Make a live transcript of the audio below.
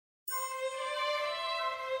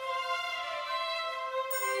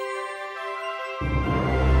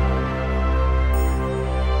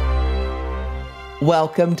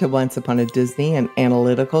Welcome to Once Upon a Disney, an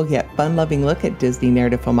analytical yet fun-loving look at Disney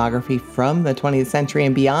narrative filmography from the 20th century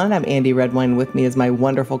and beyond. I'm Andie Redwine. With me is my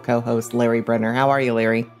wonderful co-host, Larry Brenner. How are you,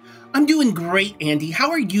 Larry? I'm doing great, Andie.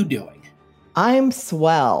 How are you doing? I'm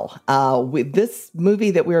swell. This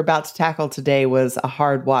movie that we're about to tackle today was a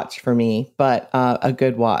hard watch for me, but a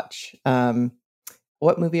good watch.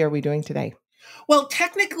 What movie are we doing today? Well,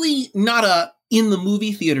 technically not a in the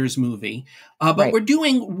movie theaters movie, but Right. We're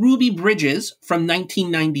doing Ruby Bridges from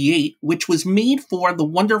 1998, which was made for the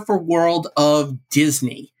Wonderful World of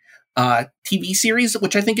Disney TV series,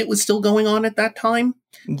 which I think it was still going on at that time.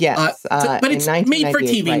 Yes, But it's made for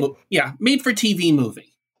TV. Right. Made for TV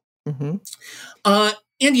movie. Mm-hmm.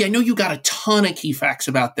 Andie, I know you got a ton of key facts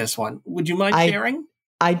about this one. Would you mind sharing?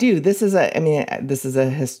 I do. This is a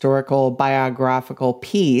historical biographical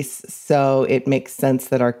piece, so it makes sense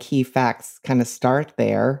that our key facts kind of start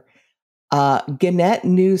there. Gannett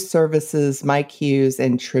News Services, Mike Hughes,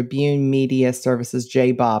 and Tribune Media Services,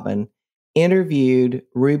 Jay Bobbin, interviewed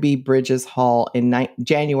Ruby Bridges Hall in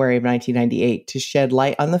January of 1998 to shed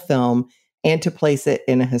light on the film and to place it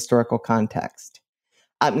in a historical context.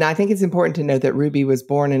 Now, I think it's important to note that Ruby was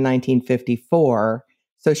born in 1954,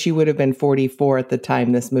 so she would have been 44 at the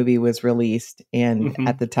time this movie was released and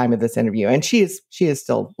at the time of this interview. And she is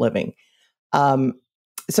still living.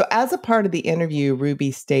 So as a part of the interview,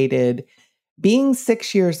 Ruby stated, being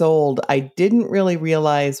 6 years old, I didn't really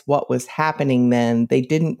realize what was happening then. They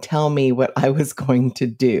didn't tell me what I was going to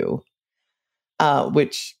do,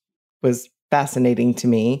 which was fascinating to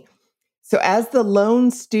me. So as the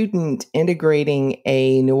lone student integrating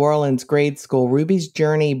a New Orleans grade school, Ruby's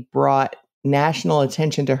journey brought national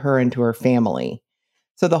attention to her and to her family.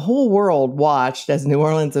 So the whole world watched as New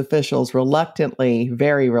Orleans officials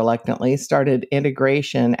very reluctantly, started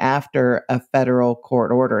integration after a federal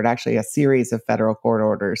court order, and actually a series of federal court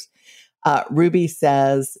orders. Ruby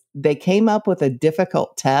says they came up with a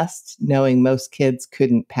difficult test, knowing most kids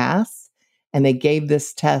couldn't pass, and they gave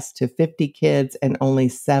this test to 50 kids and only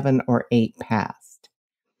 7 or 8 passed.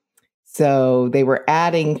 So they were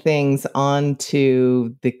adding things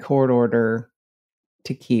onto the court order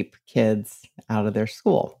to keep kids out of their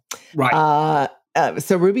school. Right.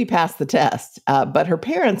 So Ruby passed the test, but her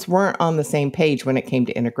parents weren't on the same page when it came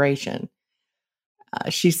to integration.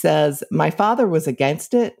 She says, my father was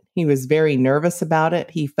against it. He was very nervous about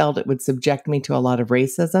it. He felt it would subject me to a lot of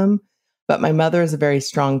racism. But my mother is a very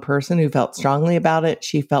strong person who felt strongly about it.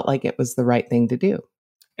 She felt like it was the right thing to do.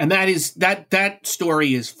 And that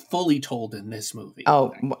story is fully told in this movie.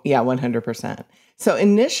 Oh, yeah, 100%. So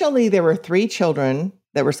initially, there were 3 children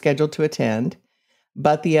that were scheduled to attend,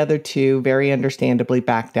 but the other 2 very understandably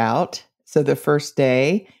backed out. So the first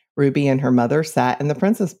day, Ruby and her mother sat in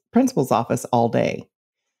the principal's office all day.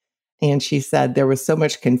 And she said there was so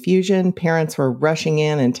much confusion. Parents were rushing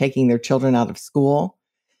in and taking their children out of school.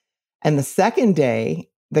 And the second day,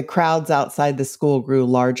 the crowds outside the school grew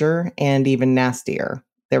larger and even nastier.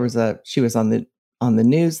 She was on the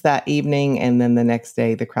news that evening, and then the next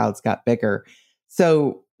day the crowds got bigger.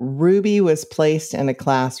 So Ruby was placed in a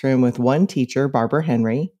classroom with one teacher, Barbara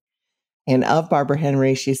Henry. And of Barbara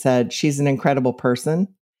Henry, she said, she's an incredible person.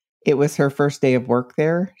 It was her first day of work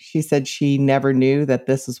there. She said she never knew that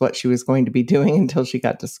this is what she was going to be doing until she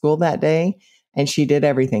got to school that day. And she did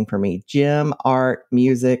everything for me, gym, art,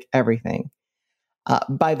 music, everything.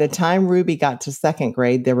 By the time Ruby got to second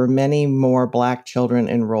grade, there were many more Black children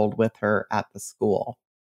enrolled with her at the school.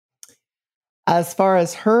 As far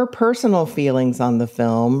as her personal feelings on the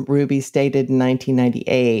film, Ruby stated in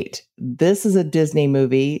 1998, this is a Disney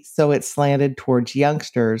movie, so it's slanted towards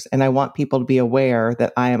youngsters, and I want people to be aware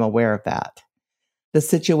that I am aware of that. The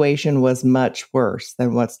situation was much worse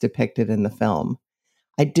than what's depicted in the film.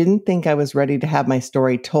 I didn't think I was ready to have my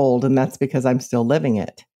story told, and that's because I'm still living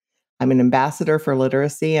it. I'm an ambassador for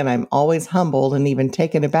literacy, and I'm always humbled and even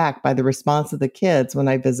taken aback by the response of the kids when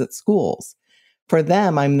I visit schools. For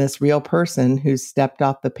them, I'm this real person who's stepped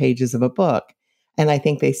off the pages of a book, and I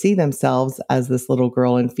think they see themselves as this little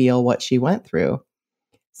girl and feel what she went through.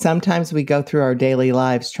 Sometimes we go through our daily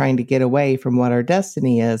lives trying to get away from what our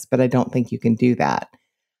destiny is, but I don't think you can do that.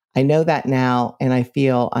 I know that now, and I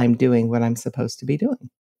feel I'm doing what I'm supposed to be doing.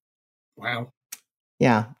 Wow.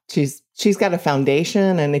 Yeah, she's got a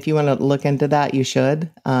foundation, and if you want to look into that, you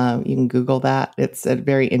should. You can Google that. It's a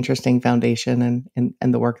very interesting foundation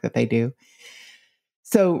and the work that they do.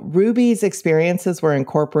 So Ruby's experiences were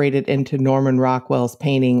incorporated into Norman Rockwell's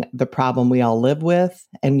painting, The Problem We All Live With,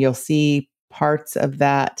 and you'll see parts of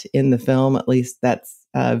that in the film. At least that's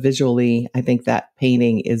visually, I think that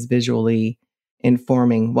painting is visually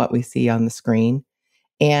informing what we see on the screen.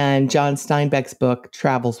 And John Steinbeck's book,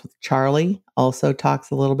 Travels with Charlie, also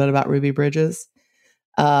talks a little bit about Ruby Bridges.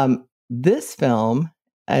 This film,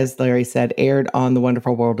 as Larry said, aired on The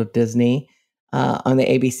Wonderful World of Disney on the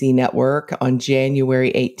ABC network on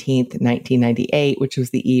January 18th, 1998, which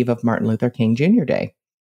was the eve of Martin Luther King Jr. Day.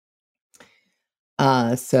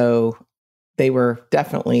 So they were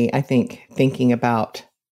definitely, I think, thinking about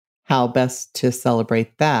how best to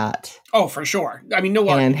celebrate that. Oh, for sure. I mean, no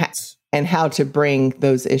arguments. And how to bring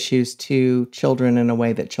those issues to children in a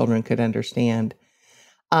way that children could understand.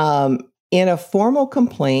 In a formal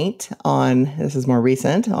complaint this is more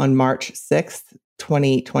recent, on March 6th,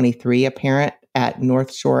 2023, a parent at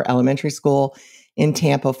North Shore Elementary School in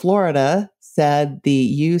Tampa, Florida, said the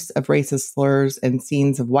use of racist slurs and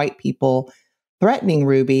scenes of white people threatening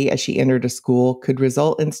Ruby as she entered a school could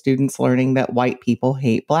result in students learning that white people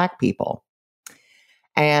hate Black people.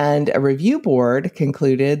 And a review board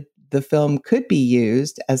concluded the film could be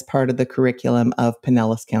used as part of the curriculum of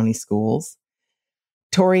Pinellas County schools.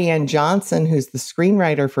 Tori Ann Johnson, who's the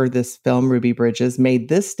screenwriter for this film, Ruby Bridges, made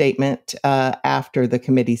this statement after the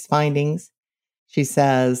committee's findings. She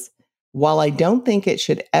says, "While I don't think it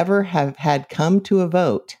should ever have had come to a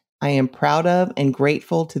vote, I am proud of and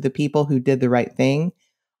grateful to the people who did the right thing.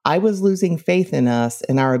 I was losing faith in us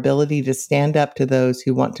and our ability to stand up to those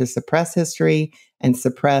who want to suppress history and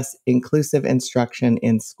suppress inclusive instruction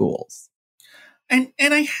in schools." And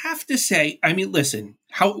I have to say, I mean, listen,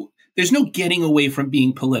 there's no getting away from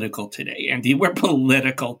being political today, Andie. We're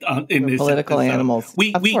political in this political episode. Animals.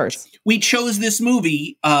 Of course. We chose this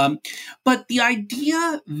movie, but the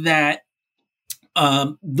idea that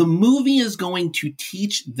the movie is going to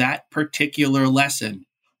teach that particular lesson,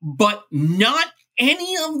 but not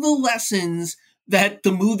any of the lessons that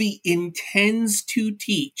the movie intends to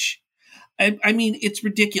teach. I mean, it's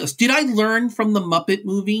ridiculous. Did I learn from the Muppet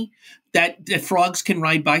movie that frogs can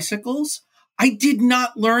ride bicycles? I did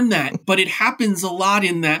not learn that, but it happens a lot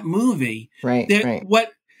in that movie. Right.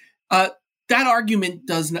 That argument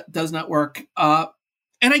does not work. And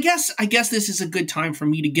I guess this is a good time for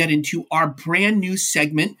me to get into our brand new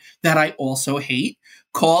segment that I also hate,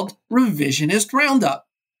 called Revisionist Roundup.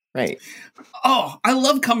 Right. Oh, I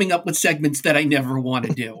love coming up with segments that I never want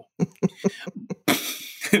to do.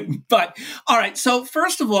 But, all right. So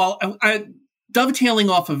first of all, I dovetailing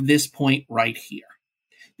off of this point right here.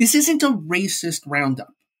 This isn't a racist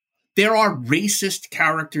roundup. There are racist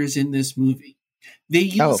characters in this movie. They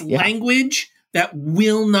use language that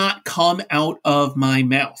will not come out of my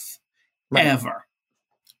mouth, ever.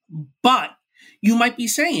 But you might be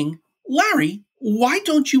saying, Larry, why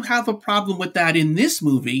don't you have a problem with that in this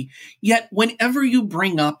movie? Yet whenever you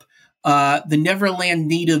bring up the Neverland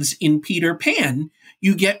natives in Peter Pan,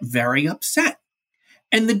 you get very upset.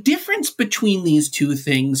 And the difference between these two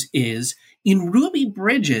things is, in Ruby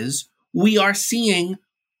Bridges, we are seeing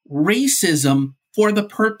racism for the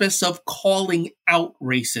purpose of calling out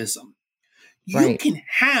racism. You can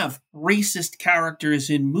have racist characters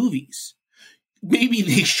in movies. Maybe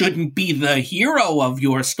they shouldn't be the hero of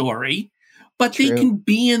your story, but they can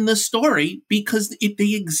be in the story because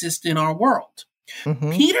they exist in our world.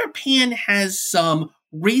 Mm-hmm. Peter Pan has some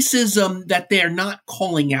racism that they're not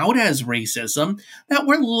calling out as racism, that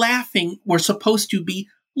we're supposed to be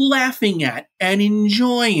laughing at and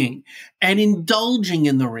enjoying and indulging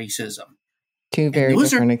in the racism. Two very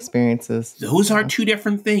different experiences. Those are two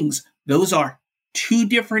different things. Those are two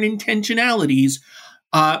different intentionalities.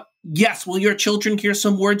 Yes, will your children hear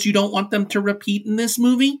some words you don't want them to repeat in this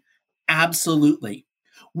movie? Absolutely.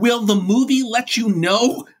 Will the movie let you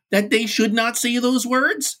know that they should not say those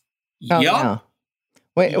words? Oh, yep. Yeah.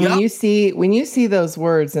 When you see those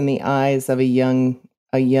words in the eyes of a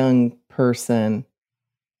young person,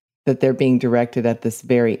 that they're being directed at this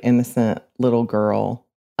very innocent little girl,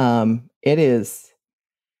 it is,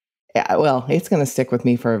 it's going to stick with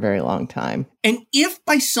me for a very long time. And if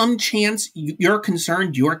by some chance you're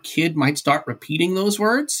concerned your kid might start repeating those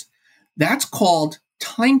words, that's called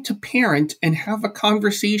time to parent and have a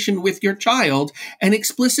conversation with your child and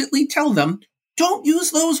explicitly tell them, don't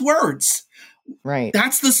use those words. Right.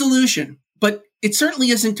 That's the solution. But it certainly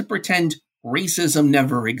isn't to pretend racism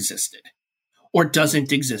never existed or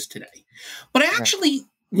doesn't exist today. But I actually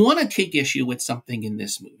want to take issue with something in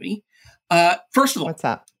this movie. First of all, what's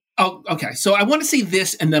that? Oh, okay. So I want to say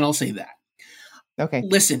this and then I'll say that. Okay.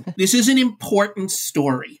 Listen, this is an important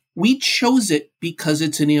story. We chose it because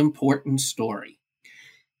it's an important story.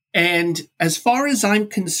 And as far as I'm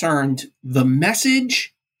concerned, the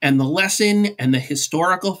message and the lesson and the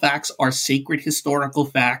historical facts are sacred historical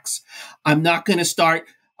facts. I'm not going to start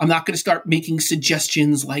making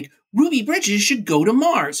suggestions like Ruby Bridges should go to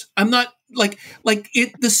Mars. I'm not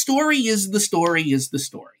The story is the story is the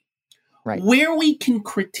story. Right. Where we can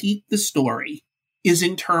critique the story is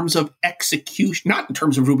in terms of execution, not in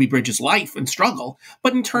terms of Ruby Bridges' life and struggle,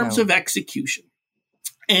 but in terms of execution.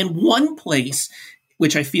 And one place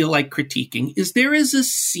which I feel like critiquing is there is a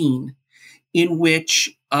scene in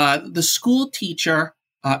which the school teacher,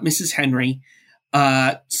 Mrs. Henry,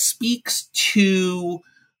 speaks to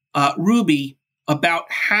Ruby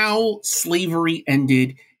about how slavery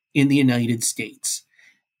ended in the United States.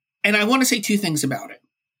 And I want to say two things about it.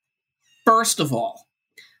 First of all,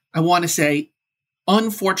 I want to say,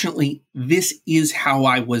 unfortunately, this is how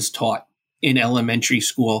I was taught in elementary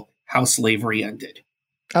school, how slavery ended.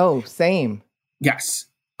 Oh, same. Yes.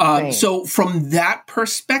 Same. So from that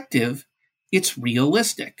perspective, it's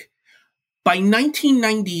realistic. By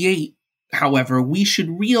 1998, however, we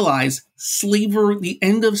should realize the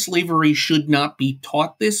end of slavery should not be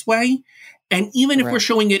taught this way. And even if we're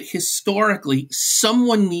showing it historically,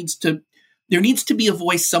 there needs to be a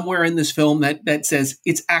voice somewhere in this film that says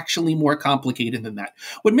it's actually more complicated than that.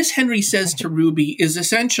 What Miss Henry says to Ruby is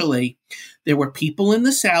essentially, there were people in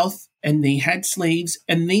the South and they had slaves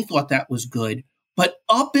and they thought that was good. But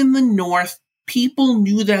up in the North, people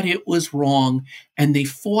knew that it was wrong and they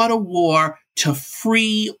fought a war to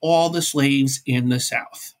free all the slaves in the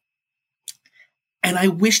South. And I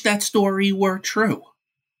wish that story were true.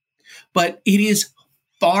 But it is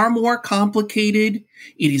far more complicated.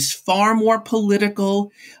 It is far more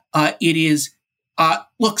political.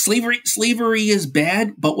 Look, slavery is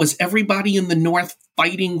bad, but was everybody in the North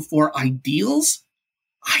fighting for ideals?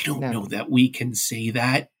 I don't know that we can say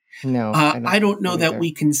that. No, I don't know that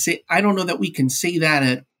we can say. I don't know that we can say that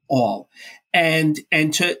at all. And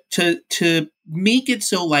to make it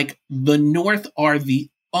so like the North are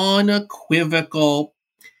the unequivocal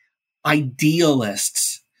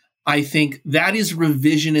idealists, I think that is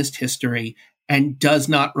revisionist history and does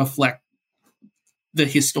not reflect the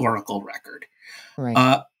historical record.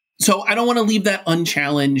 Right. So I don't want to leave that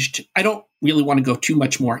unchallenged. I don't really want to go too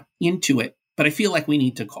much more into it, but I feel like we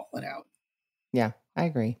need to call it out. Yeah, I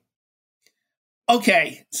agree.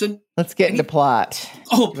 Okay, so let's get into plot.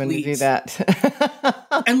 Oh, please do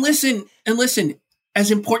that. and listen.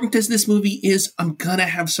 As important as this movie is, I'm gonna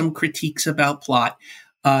have some critiques about plot.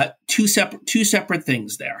 Two separate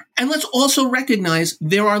things there. And let's also recognize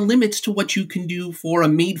there are limits to what you can do for a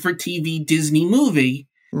made-for-TV Disney movie.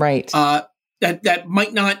 Right. That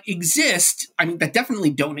might not exist. I mean, that definitely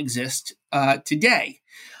don't exist today.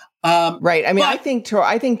 Right. I mean, I think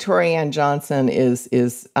Tori Ann Johnson is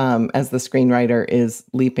as the screenwriter is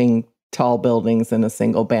leaping tall buildings in a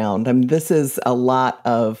single bound. I mean, this is a lot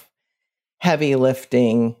of heavy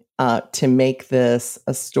lifting to make this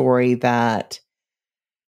a story that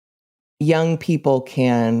young people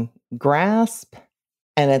can grasp,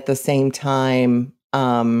 and at the same time,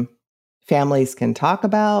 families can talk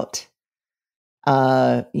about.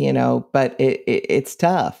 But it's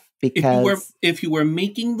tough. Because if you were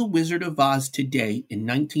making The Wizard of Oz today in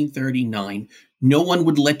 1939, no one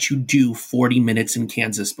would let you do 40 minutes in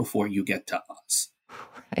Kansas before you get to Oz.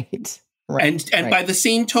 Right. And by the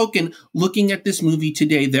same token, looking at this movie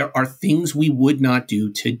today, there are things we would not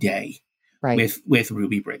do today with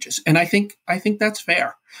Ruby Bridges. And I think that's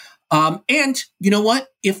fair. And you know what?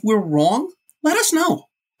 If we're wrong, let us know.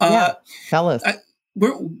 Tell us.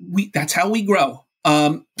 That's how we grow.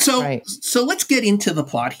 So let's get into the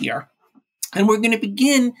plot here. And we're going to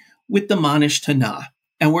begin with the Manish Tana.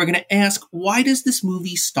 And we're going to ask, why does this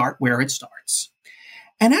movie start where it starts?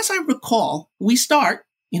 And as I recall, we start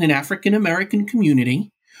in an African-American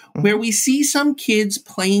community where we see some kids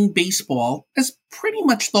playing baseball as pretty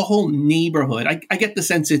much the whole neighborhood. I get the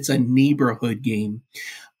sense it's a neighborhood game,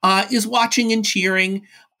 is watching and cheering.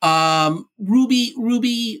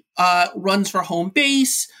 Ruby runs for home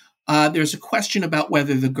base. There's a question about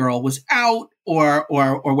whether the girl was out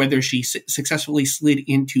or whether she successfully slid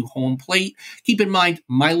into home plate. Keep in mind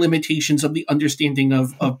my limitations of the understanding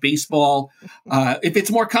of baseball. If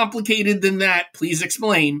it's more complicated than that, please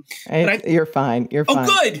explain. You're fine. You're fine.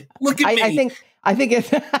 Oh, good. Look at me. I think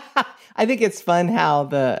it's I think it's fun how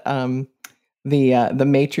the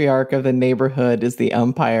matriarch of the neighborhood is the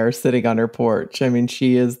umpire sitting on her porch. I mean,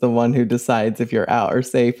 she is the one who decides if you're out or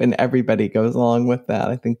safe, and everybody goes along with that.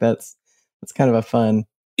 I think that's kind of a fun.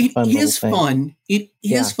 It is fun. It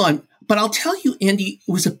is fun. But I'll tell you, Andie,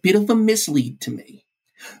 it was a bit of a mislead to me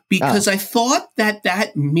because I thought that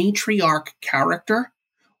matriarch character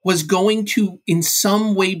was going to, in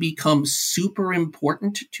some way, become super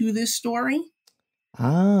important to this story.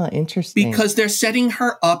 Ah, interesting. Because they're setting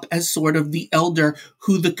her up as sort of the elder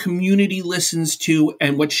who the community listens to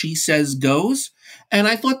and what she says goes. And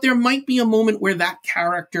I thought there might be a moment where that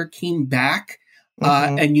character came back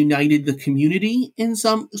and united the community in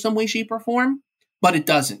some way, shape, or form, but it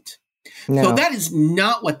doesn't. No. So that is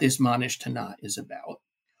not what this Manish Tana is about.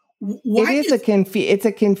 It's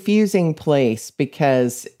a confusing place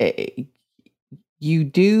because you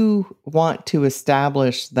do want to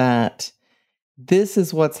establish that this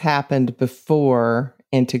is what's happened before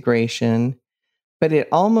integration, but it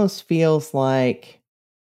almost feels like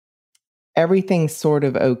everything's sort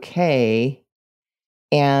of okay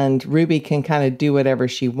and Ruby can kind of do whatever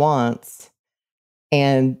she wants.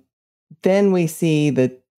 And then we see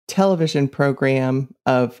the television program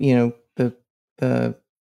of, the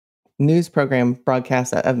news program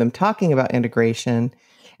broadcast of them talking about integration,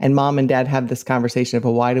 and mom and dad have this conversation of,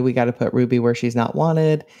 well, why do we got to put Ruby where she's not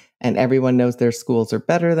wanted? And everyone knows their schools are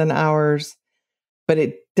better than ours. But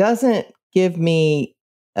it doesn't give me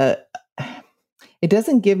a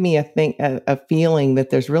feeling that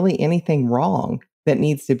there's really anything wrong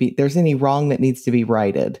there's any wrong that needs to be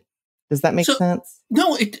righted. Does that make sense?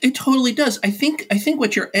 No, it totally does. I think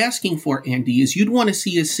what you're asking for, Andie, is you'd want to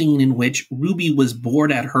see a scene in which Ruby was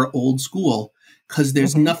bored at her old school because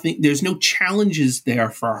there's there's no challenges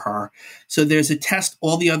there for her. So there's a test.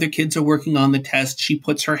 All the other kids are working on the test. She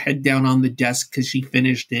puts her head down on the desk because she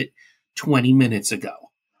finished it 20 minutes ago.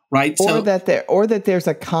 Right. Or that there's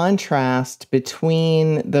a contrast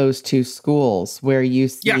between those two schools where you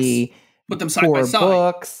see put them side by side.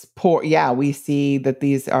 Books, we see that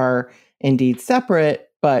these are indeed separate,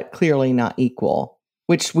 but clearly not equal,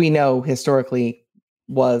 which we know historically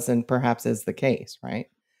was and perhaps is the case, right?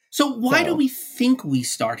 So why do we think we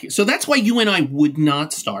start here? So that's why you and I would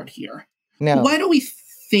not start here. No. Why do we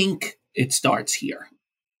think it starts here?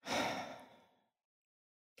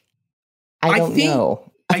 I don't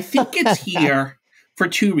know. I think it's here for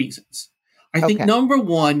two reasons. I think number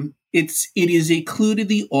one, it is a clue to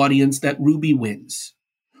the audience that Ruby wins.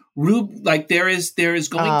 There is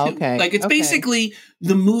going to it's basically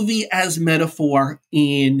the movie as metaphor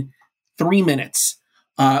in 3 minutes.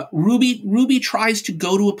 Ruby tries to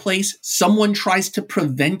go to a place. Someone tries to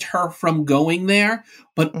prevent her from going there,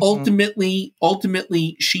 but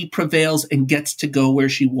ultimately she prevails and gets to go where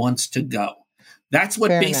she wants to go. That's what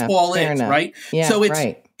baseball is, right? Yeah, so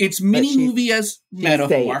it's mini movie as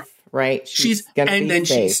metaphor, safe, right?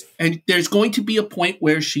 And there's going to be a point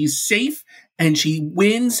where she's safe and she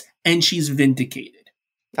wins and she's vindicated.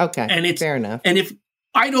 Okay, and it's fair enough. And if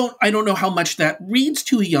I don't know how much that reads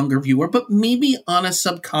to a younger viewer, but maybe on a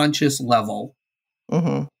subconscious level,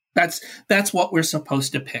 that's what we're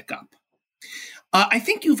supposed to pick up. I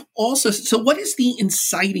think you've also... So what is the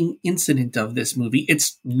inciting incident of this movie?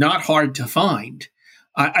 It's not hard to find.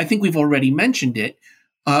 I think we've already mentioned it.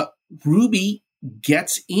 Ruby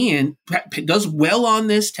gets in, does well on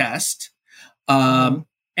this test, and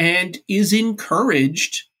is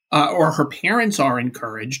encouraged, or her parents are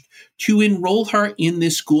encouraged, to enroll her in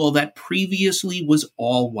this school that previously was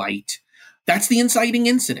all white. That's the inciting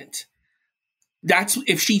incident. That's and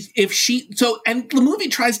the movie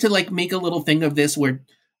tries to make a little thing of this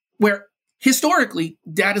where historically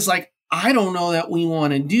dad is like, I don't know that we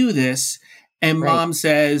want to do this. And mom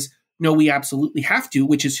says, no, we absolutely have to,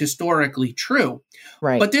 which is historically true.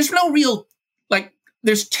 Right. But there's no real,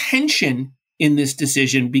 there's tension in this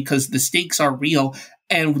decision because the stakes are real.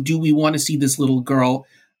 And do we want to see this little girl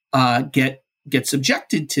get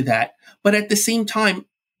subjected to that? But at the same time,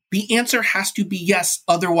 the answer has to be yes,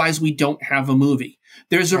 otherwise we don't have a movie.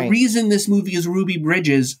 There's a reason this movie is Ruby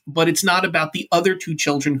Bridges, but it's not about the other two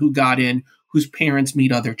children who got in, whose parents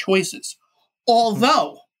made other choices.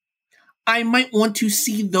 Although, I might want to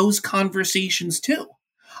see those conversations too.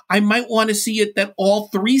 I might want to see it that all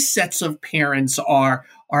three sets of parents are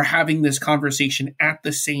having this conversation at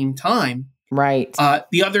the same time. Right.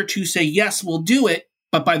 The other two say, yes, we'll do it,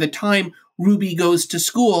 but by the time Ruby goes to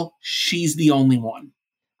school, she's the only one.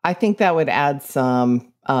 I think that would add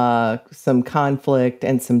some conflict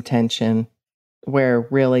and some tension where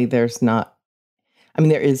really there's not. I mean,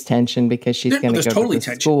 there is tension because she's going to go to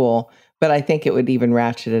school, but I think it would even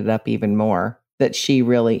ratchet it up even more that she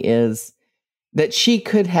really is, that she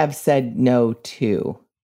could have said no to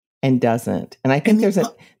and doesn't. And I think there's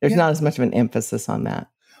not as much of an emphasis on that.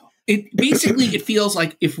 It feels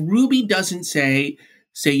like if Ruby doesn't say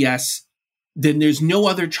yes, then there's no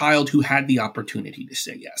other child who had the opportunity to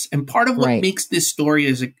say yes. And part of what makes this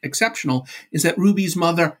story exceptional is that Ruby's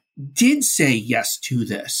mother did say yes to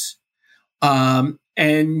this. And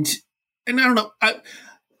I don't know.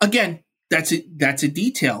 Again, that's a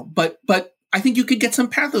detail, but I think you could get some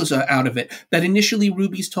pathos out of it. That initially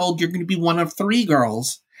Ruby's told you're going to be one of 3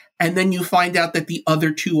 girls, and then you find out that the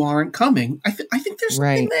other 2 aren't coming. I think there's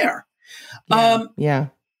something there. Yeah.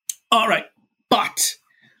 All right. But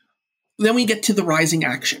then we get to the rising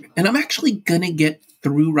action. And I'm actually going to get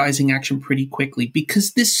through rising action pretty quickly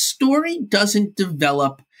because this story doesn't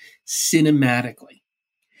develop cinematically,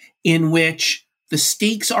 in which the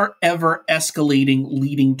stakes are ever escalating,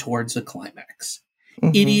 leading towards a climax.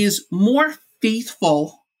 Mm-hmm. It is more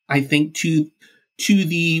faithful, I think, to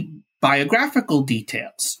the biographical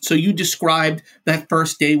details. So you described that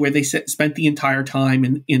first day where they spent the entire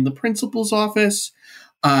time in the principal's office.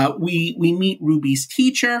 We meet Ruby's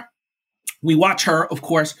teacher. We watch her, of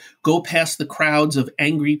course, go past the crowds of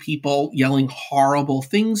angry people yelling horrible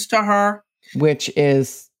things to her. Which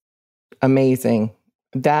is amazing.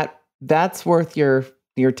 That's worth your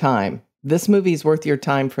time. This movie's worth your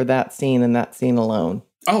time for that scene and that scene alone.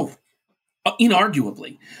 Oh,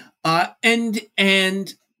 inarguably. But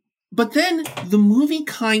then the movie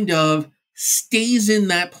kind of stays in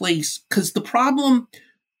that place because the problem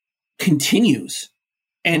continues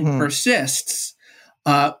and persists.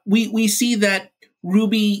 We see that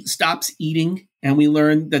Ruby stops eating, and we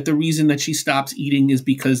learn that the reason that she stops eating is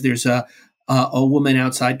because there's a woman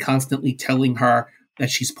outside constantly telling her that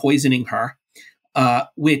she's poisoning her,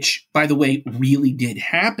 which, by the way, really did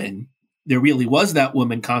happen. There really was that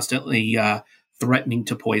woman constantly threatening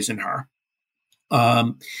to poison her.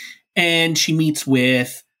 And she meets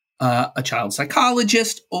with a child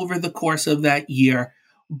psychologist over the course of that year.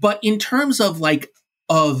 But in terms of like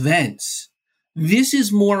events, this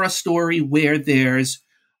is more a story where there's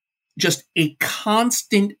just a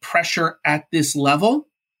constant pressure at this level,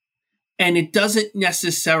 and it doesn't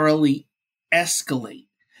necessarily escalate.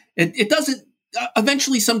 It doesn't.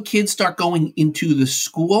 Eventually, some kids start going into the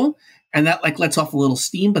school, and that like lets off a little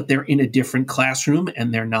steam, but they're in a different classroom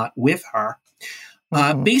and they're not with her.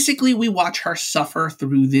 Basically, we watch her suffer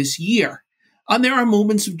through this year. And there are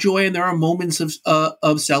moments of joy and there are moments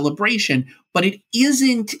of celebration, but it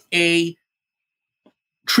isn't a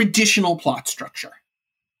traditional plot structure,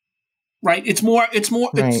 right? It's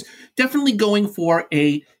definitely going for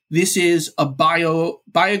this is a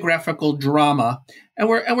biographical drama, and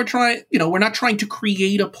we're trying, we're not trying to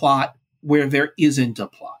create a plot where there isn't a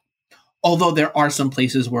plot. Although there are some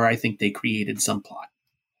places where I think they created some plot.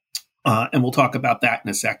 And we'll talk about that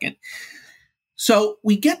in a second. So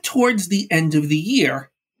we get towards the end of the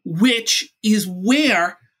year, which is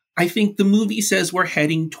where I think the movie says we're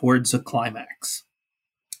heading towards a climax.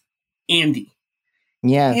 Andie,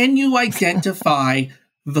 yes. Can you identify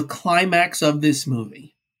the climax of this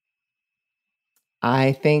movie?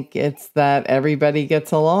 I think it's that everybody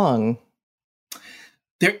gets along.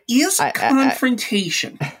 There is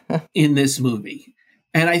confrontation in this movie.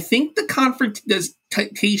 And I think the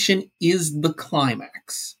confrontation is the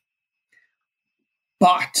climax.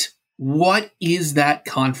 But what is that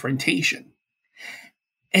confrontation?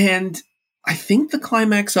 And I think the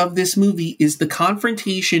climax of this movie is the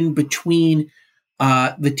confrontation between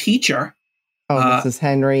the teacher, Mrs.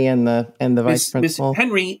 Henry, and the vice principal. Miss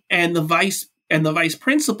Henry and the vice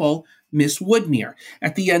principal, Miss Woodmere.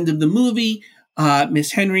 At the end of the movie,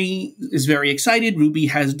 Miss Henry is very excited. Ruby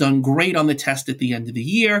has done great on the test at the end of the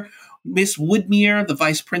year. Miss Woodmere, the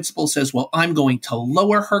vice principal, says, well, I'm going to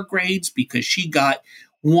lower her grades because she got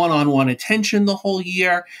one-on-one attention the whole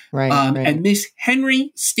year. Right. And Miss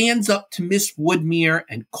Henry stands up to Miss Woodmere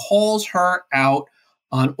and calls her out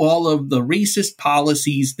on all of the racist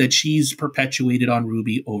policies that she's perpetuated on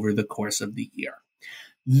Ruby over the course of the year.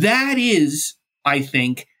 That is, I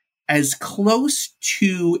think, as close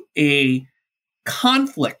to a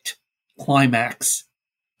conflict climax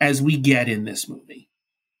as we get in this movie.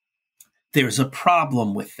 There's a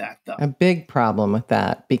problem with that, though. A big problem with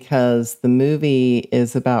that, because the movie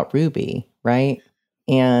is about Ruby, right?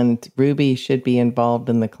 And Ruby should be involved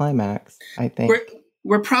in the climax, I think.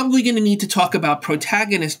 We're probably going to need to talk about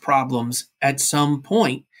protagonist problems at some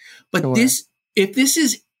point. But Sure. if this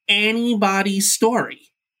is anybody's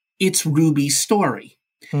story, it's Ruby's story.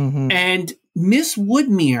 Mm-hmm. And Miss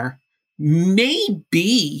Woodmere may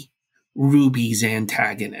be Ruby's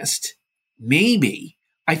antagonist. Maybe.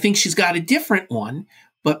 I think she's got a different one,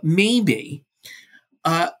 but maybe.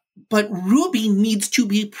 But Ruby needs to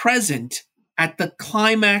be present at the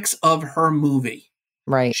climax of her movie.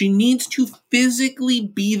 Right. She needs to physically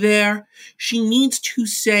be there. She needs to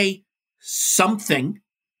say something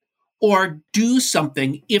or do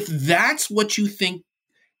something if that's what you think.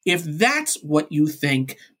 If that's what you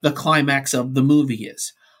think the climax of the movie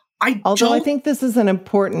is. Although I think this is an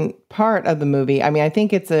important part of the movie. I mean, I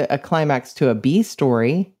think it's a climax to a B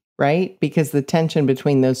story, right? Because the tension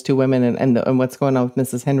between those two women and what's going on with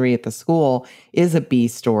Mrs. Henry at the school is a B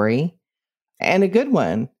story and a good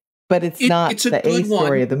one, but it's not It's a the A good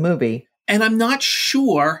story one, of the movie. and I'm not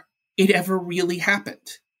sure it ever really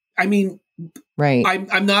happened. I mean, Right.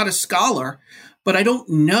 I'm not a scholar, but I don't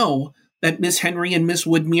know that Miss Henry and Miss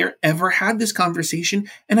Woodmere ever had this conversation,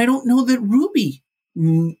 and I don't know that Ruby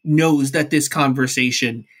knows that this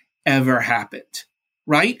conversation ever happened.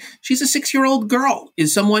 Right? She's a 6-year-old girl.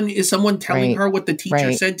 Is someone telling Right. her what the teacher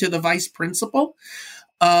Right. said to the vice principal?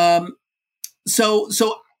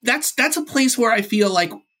 So that's a place where I feel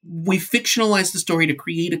like we fictionalize the story to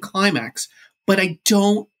create a climax, but I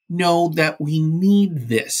don't know that we need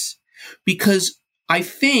this, because I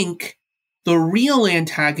think the real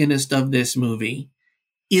antagonist of this movie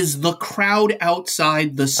is the crowd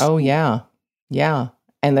outside the school. Oh, yeah. Yeah.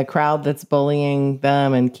 And the crowd that's bullying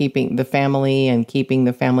them and keeping the family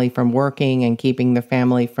from working and keeping the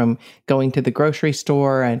family from going to the grocery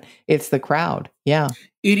store. And it's the crowd. Yeah.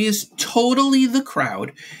 It is totally the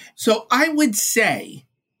crowd. So I would say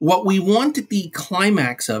what we want at the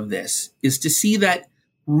climax of this is to see that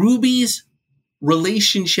Ruby's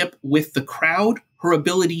relationship with the crowd, her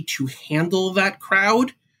ability to handle that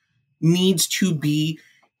crowd, needs to be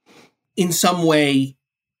in some way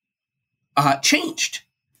changed.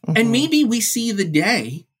 Mm-hmm. And maybe we see the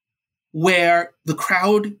day where the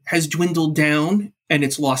crowd has dwindled down and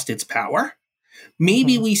it's lost its power.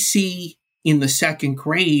 Maybe we see in the second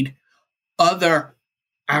grade other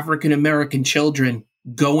African American children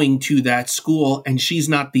going to that school, and she's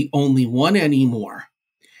not the only one anymore.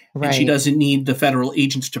 Right. And she doesn't need the federal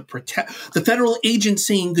agents to protect. The federal agents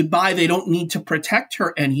saying goodbye, they don't need to protect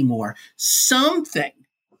her anymore. Something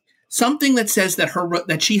that says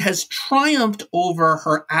that she has triumphed over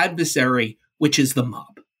her adversary, which is the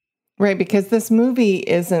mob. Right, because this movie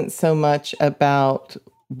isn't so much about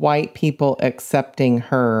white people accepting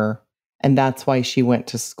her, and that's why she went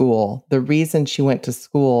to school. The reason she went to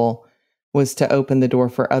school was to open the door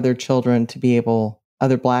for other Black children to be able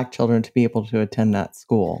to attend that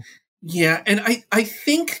school. Yeah, and I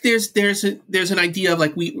think there's an idea of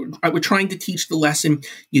like we're trying to teach the lesson.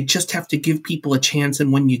 You just have to give people a chance,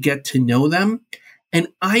 and when you get to know them, and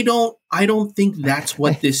I don't think that's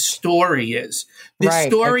what this story is. This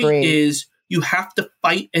story is you have to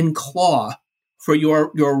fight and claw for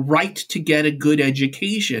your right to get a good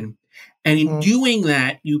education, and in doing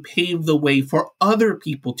that, you pave the way for other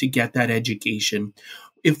people to get that education.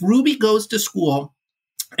 If Ruby goes to school,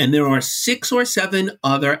 and there are 6 or 7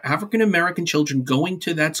 other African American children going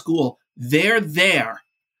to that school, they're there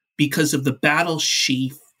because of the battle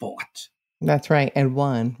she fought. That's right. And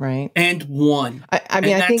won, right? And won.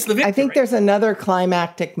 I think there's another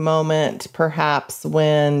climactic moment, perhaps,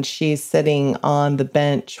 when she's sitting on the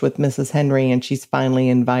bench with Mrs. Henry and she's finally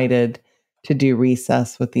invited to do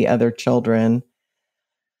recess with the other children.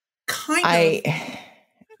 Kind of.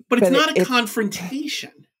 But it's not a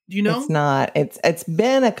confrontation. Do you know? It's not. It's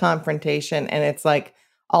been a confrontation, and it's like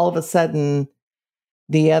all of a sudden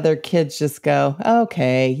the other kids just go,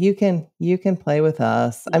 "Okay, you can play with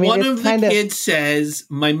us." I mean, one of the kids says,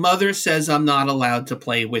 "My mother says I'm not allowed to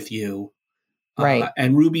play with you." Right.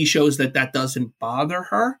 And Ruby shows that doesn't bother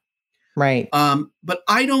her. Right. But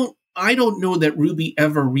I don't know that Ruby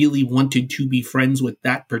ever really wanted to be friends with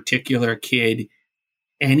that particular kid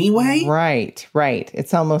anyway. Right.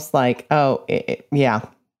 It's almost like,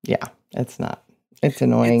 yeah, it's not. It's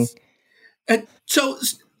annoying. So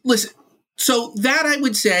listen. So that I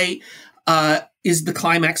would say is the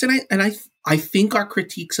climax, and I think our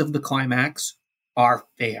critiques of the climax are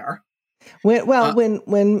fair. When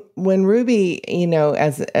Ruby,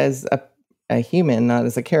 as a human, not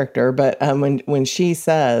as a character, but when she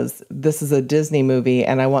says this is a Disney movie,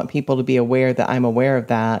 and I want people to be aware that I'm aware of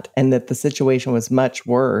that, and that the situation was much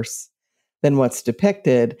worse than what's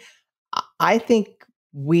depicted, I think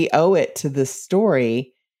we owe it to this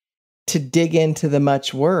story to dig into the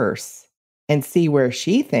much worse and see where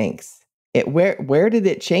she thinks it. Where did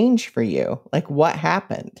it change for you? Like, what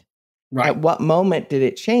happened? Right. At what moment did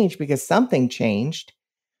it change? Because something changed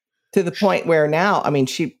to the point where now, I mean,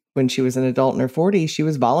 when she was an adult in her 40s, she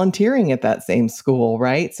was volunteering at that same school,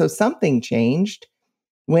 right? So something changed.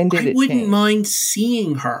 When did it change? I wouldn't mind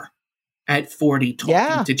seeing her at 40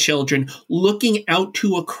 talking to children, looking out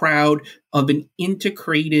to a crowd of an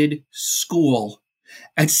integrated school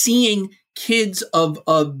and seeing kids of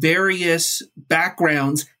various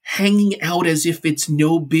backgrounds hanging out as if it's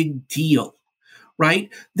no big deal. Right?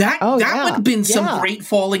 That would have been some great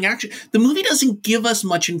falling action. The movie doesn't give us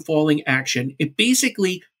much in falling action. It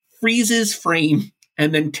basically freezes frame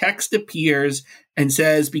and then text appears and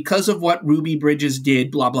says, because of what Ruby Bridges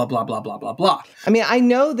did, blah, blah, blah, blah, blah, blah, blah. I mean, I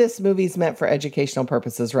know this movie's meant for educational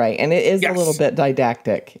purposes, right? And it is a little bit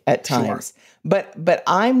didactic at times. Sure. But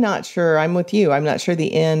I'm not sure, I'm with you, I'm not sure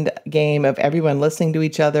the end game of everyone listening to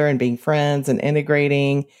each other and being friends and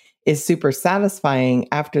integrating is super satisfying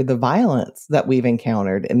after the violence that we've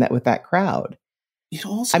encountered in that with that crowd. It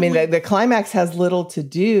also, I mean, the climax has little to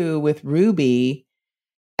do with Ruby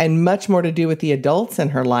and much more to do with the adults in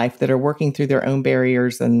her life that are working through their own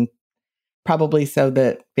barriers, and probably so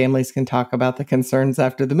that families can talk about the concerns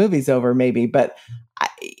after the movie's over, maybe. But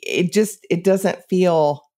it doesn't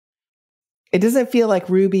feel like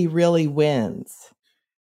Ruby really wins.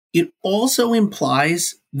 It also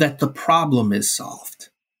implies that the problem is solved.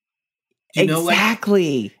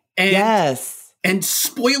 Exactly. Yes. And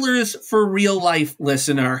spoilers for real life,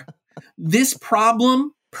 listener. This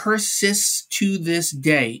problem persists to this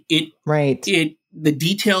day. The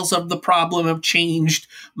details of the problem have changed.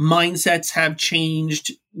 Mindsets have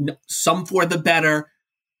changed. Some for the better,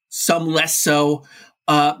 some less so.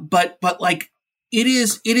 But like it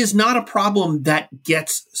is not a problem that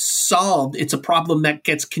gets solved. It's a problem that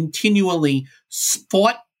gets continually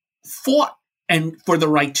fought, and for the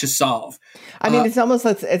right to solve. I mean, it's almost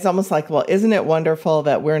like, well, isn't it wonderful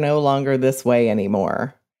that we're no longer this way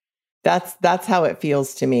anymore? That's how it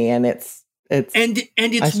feels to me, and it's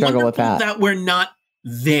I struggle with that we're not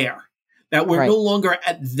there, that we're no longer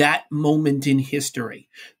at that moment in history,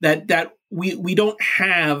 that we don't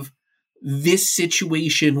have this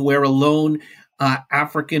situation where a lone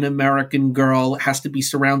African American girl has to be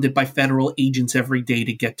surrounded by federal agents every day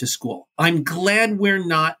to get to school. I'm glad we're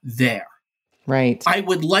not there. Right. I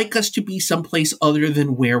would like us to be someplace other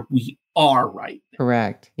than where we are right now.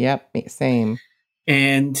 Correct. Yep. Same.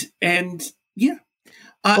 And yeah.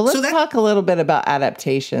 Well, let's talk a little bit about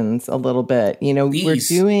adaptations a little bit. We're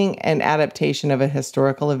doing an adaptation of a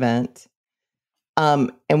historical event.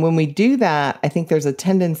 And when we do that, I think there's a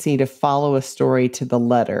tendency to follow a story to the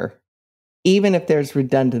letter, even if there's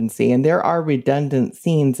redundancy. And there are redundant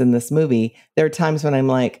scenes in this movie. There are times when I'm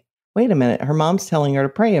like, wait a minute, her mom's telling her to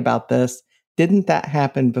pray about this. Didn't that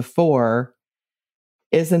happen before?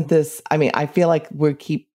 Isn't this, I mean, I feel like we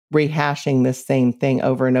keep rehashing this same thing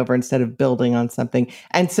over and over instead of building on something.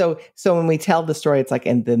 And so when we tell the story, it's like,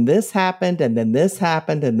 and then this happened, and then this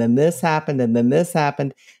happened, and then this happened, and then this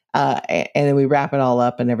happened. And then we wrap it all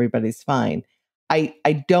up and everybody's fine.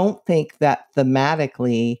 I don't think that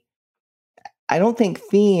thematically, I don't think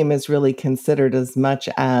theme is really considered as much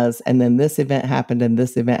as, and then this event happened and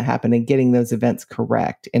this event happened, and getting those events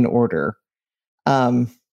correct in order.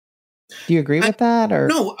 Do you agree with that? Or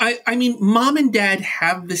no? I mean, mom and dad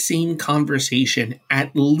have the same conversation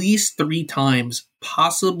at least 3 times,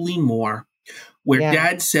 possibly more, where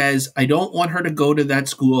dad says, I don't want her to go to that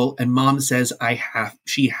school, and mom says,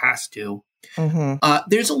 she has to. Mm-hmm.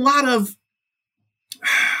 There's a lot of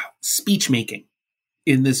speech making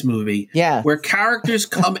in this movie, where characters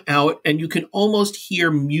come out and you can almost hear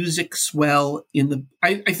music swell in the.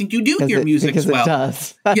 I think you do hear music swell. It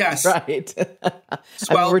does. Yes, right.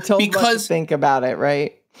 Swell, we're told what to think about it,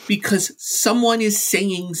 right? Because someone is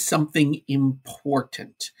saying something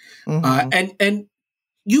important, and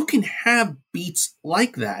you can have beats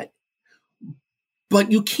like that,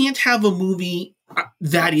 but you can't have a movie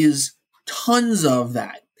that is tons of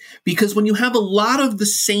that. Because when you have a lot of the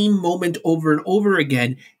same moment over and over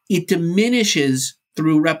again, it diminishes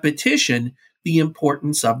through repetition the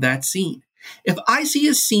importance of that scene. If I see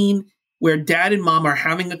a scene where dad and mom are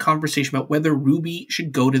having a conversation about whether Ruby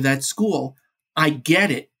should go to that school, I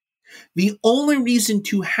get it. The only reason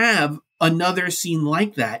to have another scene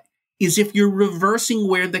like that is if you're reversing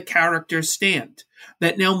where the characters stand.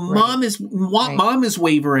 That now mom is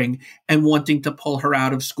wavering and wanting to pull her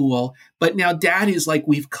out of school, but now dad is like,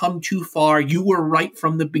 we've come too far. You were right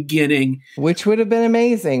from the beginning. Which would have been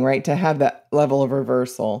amazing, right? To have that level of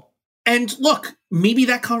reversal. And look, maybe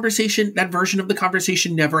that version of the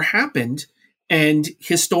conversation never happened. And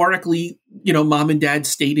historically, mom and dad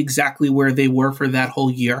stayed exactly where they were for that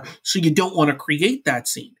whole year. So you don't want to create that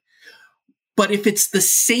scene. But if it's the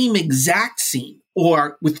same exact scene,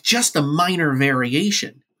 or with just a minor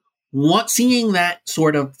variation, seeing that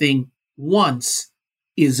sort of thing once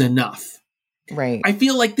is enough. Right. I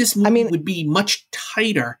feel like this movie would be much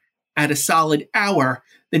tighter at a solid hour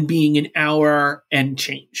than being an hour and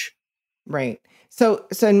change. Right. So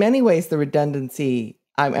in many ways, the redundancy,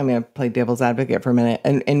 I'm going to play devil's advocate for a minute.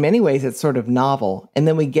 And in many ways, it's sort of novel. And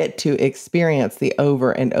then we get to experience the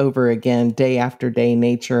over and over again, day after day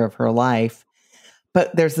nature of her life.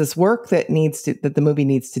 But there's this work that the movie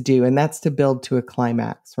needs to do, and that's to build to a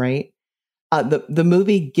climax, right? The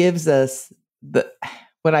movie gives us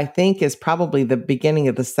what I think is probably the beginning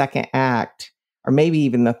of the second act, or maybe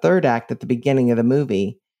even the third act at the beginning of the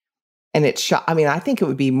movie. And I think it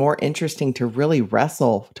would be more interesting to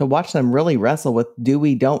watch them really wrestle with, do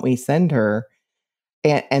we, don't we send her?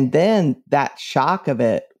 And then that shock of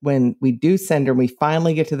it, when we do send her, and we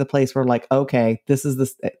finally get to the place where like, okay,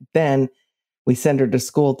 then we send her to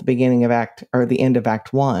school at the beginning of the end of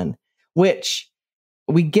Act 1, which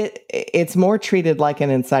it's more treated like an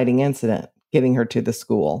inciting incident, getting her to the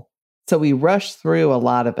school. So we rush through a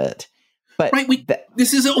lot of it. But right,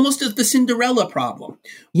 this is almost the Cinderella problem,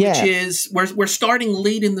 which is we're starting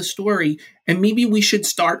late in the story, and maybe we should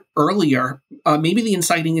start earlier. Maybe the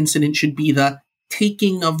inciting incident should be the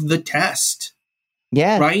taking of the test.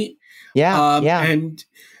 Yeah. Right? Yeah. And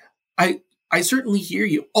I certainly hear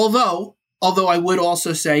you. Although I would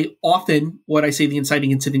also say often what I say the inciting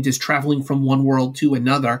incident is traveling from one world to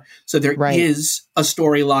another. So there is a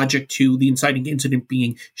story logic to the inciting incident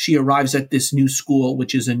being she arrives at this new school,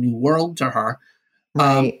 which is a new world to her.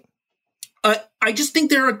 Right. I just think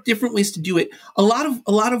there are different ways to do it. A lot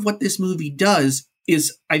of what this movie does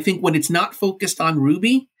is, I think, when it's not focused on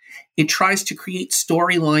Ruby, it tries to create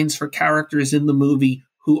storylines for characters in the movie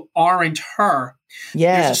who aren't her.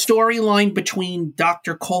 Yes. There's a storyline between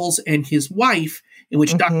Dr. Coles and his wife, in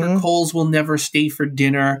which Dr. Coles will never stay for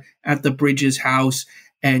dinner at the Bridges house,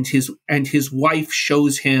 and his wife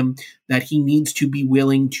shows him that he needs to be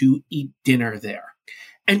willing to eat dinner there.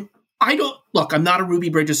 And I'm not a Ruby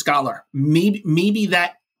Bridges scholar. Maybe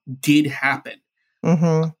that did happen.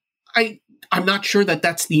 I'm not sure that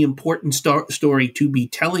that's the important story to be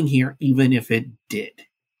telling here, even if it did.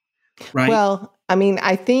 Right? Well, I mean,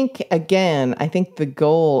 I think the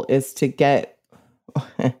goal is to get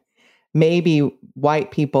maybe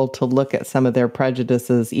white people to look at some of their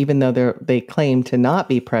prejudices, even though they claim to not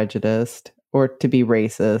be prejudiced or to be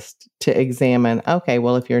racist, to examine, okay,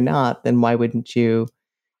 well, if you're not, then why wouldn't you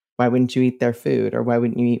eat their food, or why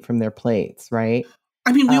wouldn't you eat from their plates, right?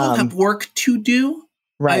 I mean, we all have work to do.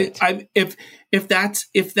 Right. If that's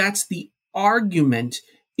the argument,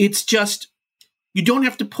 it's just, you don't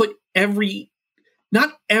have to put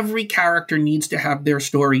not every character needs to have their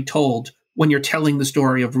story told when you're telling the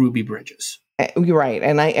story of Ruby Bridges. You're right.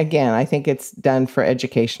 And I think it's done for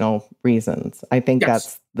educational reasons. I think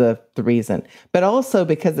that's the reason. But also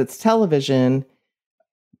because it's television,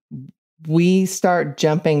 we start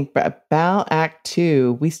jumping about Act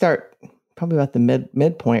 2. We start probably about the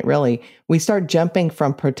midpoint, really. We start jumping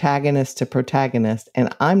from protagonist to protagonist.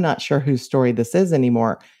 And I'm not sure whose story this is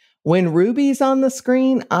anymore. When Ruby's on the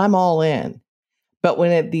screen, I'm all in. But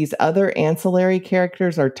when these other ancillary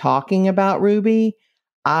characters are talking about Ruby,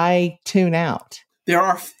 I tune out. There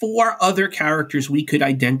are 4 other characters we could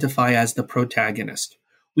identify as the protagonist.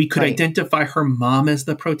 We could identify her mom as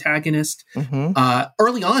the protagonist.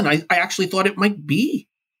 Early on, I actually thought it might be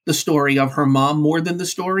the story of her mom more than the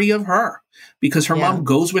story of her, because her mom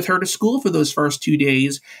goes with her to school for those first 2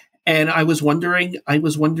 days. And I was wondering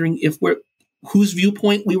if whose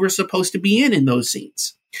viewpoint we were supposed to be in those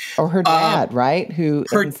scenes. Or her dad, right? Who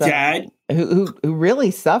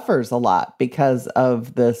really suffers a lot because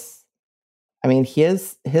of this. I mean,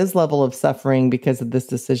 his level of suffering because of this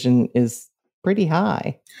decision is pretty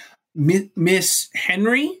high. Miss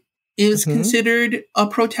Henry is considered a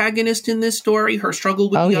protagonist in this story. Her struggle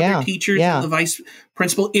with the other teachers and the vice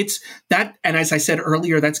principal. It's that, and as I said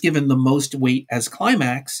earlier, that's given the most weight as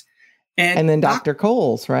climax. And then Dr.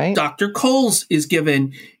 Coles, right? Dr. Coles is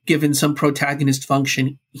given some protagonist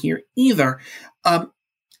function here either.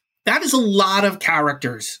 That is a lot of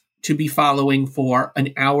characters to be following for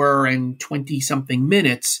an hour and 20-something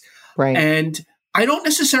minutes. Right. And I don't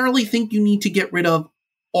necessarily think you need to get rid of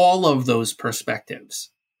all of those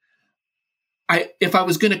perspectives. If I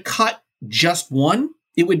was going to cut just one,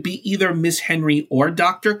 it would be either Miss Henry or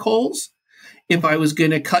Dr. Coles. If I was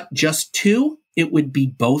going to cut just 2, it would be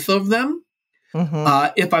both of them.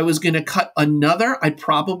 If I was going to cut another, I'd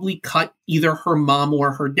probably cut either her mom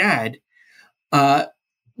or her dad.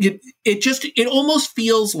 It almost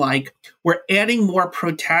feels like we're adding more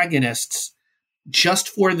protagonists just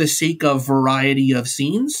for the sake of variety of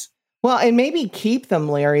scenes. Well, and maybe keep them,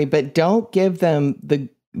 Larry, but don't give them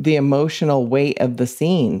the emotional weight of the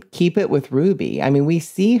scene. Keep it with Ruby. I mean, we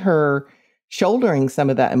see her shouldering some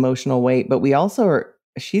of that emotional weight, but we also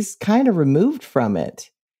she's kind of removed from it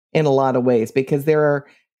in a lot of ways, because there are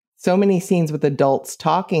so many scenes with adults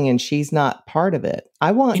talking and she's not part of it.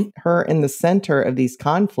 I want her in the center of these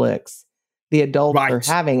conflicts the adults are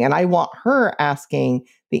having. And I want her asking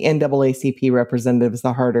the NAACP representatives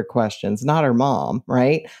the harder questions, not her mom,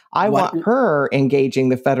 right? I want her engaging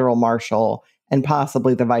the federal marshal and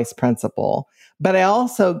possibly the vice principal. But I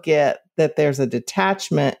also get that there's a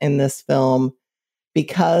detachment in this film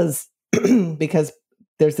because because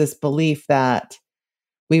there's this belief that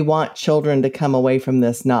we want children to come away from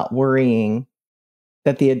this not worrying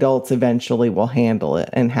that the adults eventually will handle it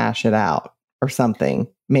and hash it out or something,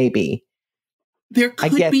 maybe. There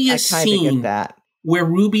could be a scene where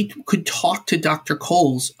Ruby could talk to Dr.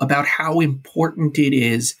 Coles about how important it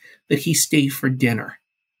is that he stay for dinner.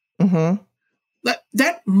 Mm-hmm.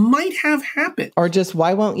 That might have happened. Or just,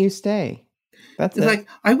 why won't you stay? That's it. Like,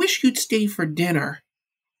 I wish you'd stay for dinner.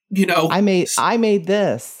 You know, I made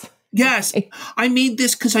this. Yes, I made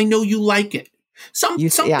this because I know you like it.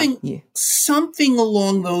 Something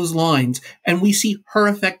along those lines, and we see her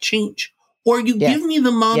affect change. Or you give me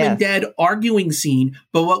the mom and dad arguing scene,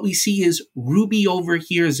 but what we see is Ruby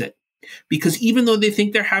overhears it. Because even though they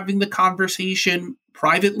think they're having the conversation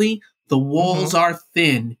privately, the walls are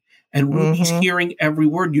thin, and Ruby's hearing every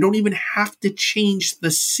word. You don't even have to change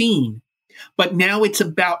the scene. But now it's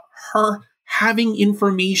about her having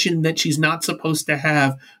information that she's not supposed to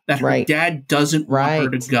have, that her dad doesn't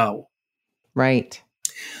want her to go. Right.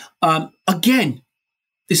 Again,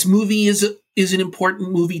 this movie is an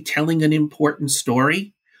important movie telling an important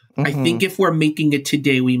story. I think if we're making it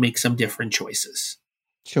today, we make some different choices.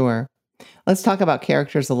 Sure. Let's talk about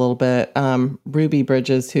characters a little bit. Ruby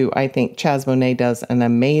Bridges, who I think Chaz Bonet does an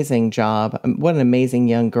amazing job. What an amazing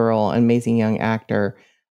young girl, an amazing young actor.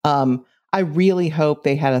 I really hope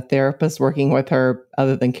they had a therapist working with her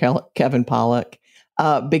other than Kevin Pollak,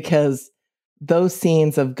 because those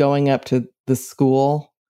scenes of going up to the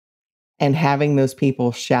school and having those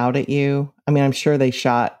people shout at you. I mean, I'm sure they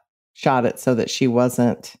shot it so that she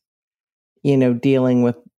wasn't, dealing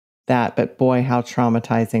with that. But boy, how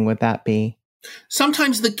traumatizing would that be?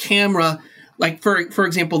 Sometimes the camera, like for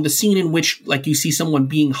example, the scene in which like you see someone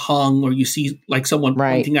being hung or you see like someone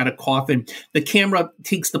pointing at a coffin, the camera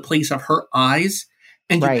takes the place of her eyes,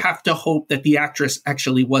 and you have to hope that the actress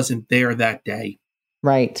actually wasn't there that day.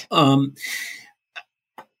 Right.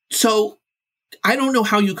 So I don't know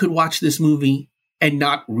how you could watch this movie and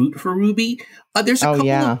not root for Ruby. There's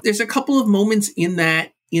a couple of moments in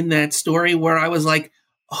that story where I was like,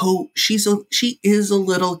 oh, she is a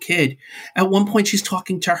little kid. At one point, she's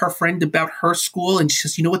talking to her friend about her school, and she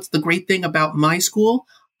says, "You know what's the great thing about my school?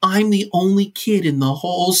 I'm the only kid in the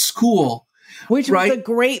whole school." Which was a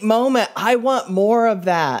great moment. I want more of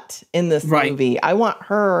that in this movie. I want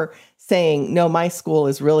her saying, "No, my school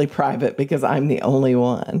is really private because I'm the only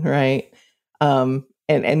one," right?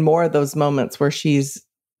 And more of those moments where she's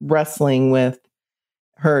wrestling with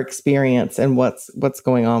her experience and what's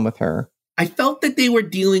going on with her. I felt that they were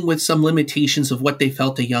dealing with some limitations of what they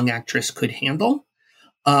felt a young actress could handle.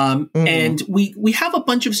 And we have a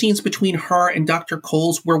bunch of scenes between her and Dr.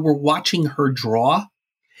 Coles where we're watching her draw.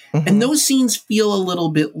 And those scenes feel a little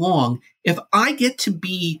bit long. If I get to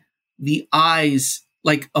be the eyes,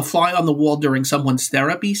 like a fly on the wall during someone's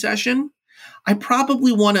therapy session, I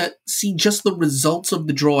probably want to see just the results of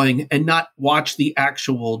the drawing and not watch the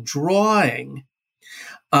actual drawing.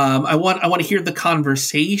 I want to hear the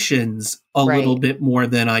conversations a little bit more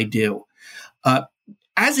than I do.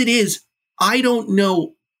 As it is, I don't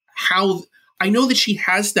know how. I know that she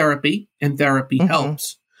has therapy and therapy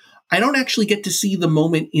helps. I don't actually get to see the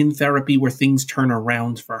moment in therapy where things turn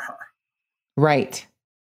around for her. Right.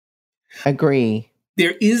 Agree.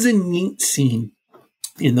 There is a neat scene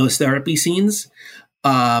in those therapy scenes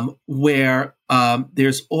where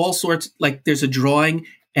there's all sorts, like there's a drawing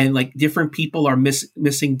and like different people are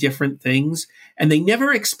missing different things, and they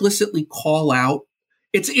never explicitly call out.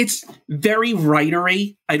 It's very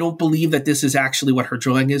writery. I don't believe that this is actually what her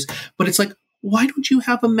drawing is, but it's like, why don't you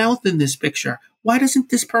have a mouth in this picture? Why doesn't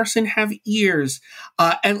this person have ears?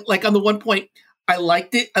 And like on the one point, I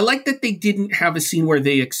liked it. I like that they didn't have a scene where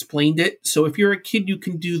they explained it. So if you're a kid, you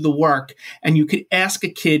can do the work and you could ask a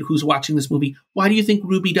kid who's watching this movie, why do you think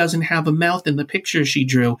Ruby doesn't have a mouth in the picture she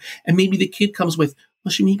drew? And maybe the kid comes with,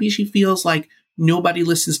 well, maybe she feels like nobody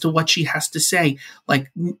listens to what she has to say.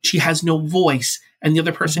 Like she has no voice and the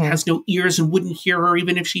other person has no ears and wouldn't hear her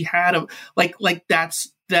even if she had a, like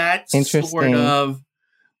that's sort of,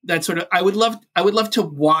 I would love to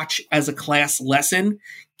watch as a class lesson,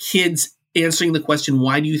 kids answering the question,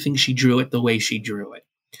 why do you think she drew it the way she drew it?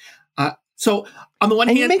 So on the one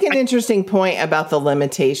hand, you make an interesting point about the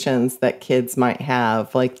limitations that kids might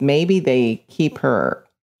have. Like maybe they keep her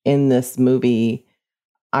in this movie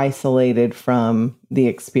isolated from the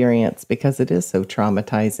experience because it is so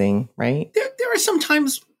traumatizing, right? There are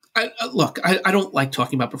sometimes look, I don't like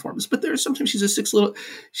talking about performance, but there's sometimes she's a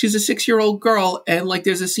 6-year-old girl, and like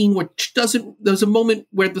there's a scene which there's a moment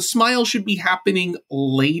where the smile should be happening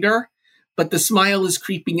later, but the smile is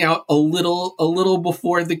creeping out a little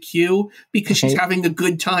before the cue because she's having a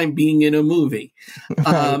good time being in a movie.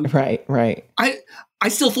 Right. I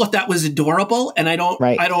still thought that was adorable, and I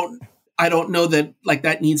don't know that like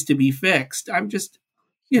that needs to be fixed. I'm just,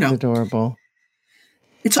 It's adorable.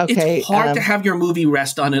 It's hard to have your movie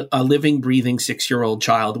rest on a living, breathing 6-year-old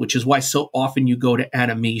child, which is why so often you go to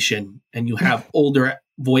animation and you have older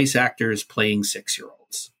voice actors playing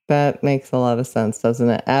 6-year-olds. That makes a lot of sense, doesn't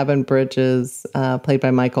it? Evan Bridges, played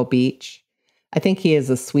by Michael Beach. I think he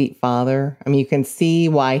is a sweet father. I mean, you can see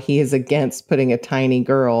why he is against putting a tiny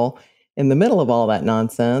girl in the middle of all that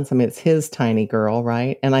nonsense. I mean, it's his tiny girl,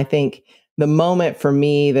 right? And I think the moment for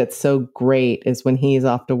me that's so great is when he's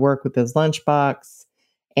off to work with his lunchbox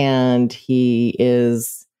and he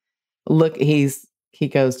goes,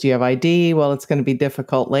 "Do you have ID? Well, it's going to be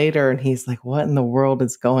difficult later." And he's like, "What in the world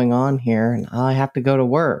is going on here?" And I have to go to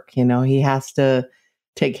work. He has to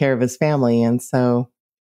take care of his family. And so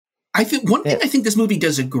I think one thing I think this movie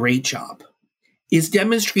does a great job is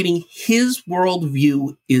demonstrating his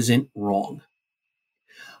worldview isn't wrong.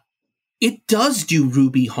 It does do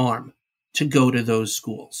Ruby harm to go to those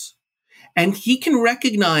schools. And he can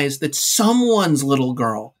recognize that someone's little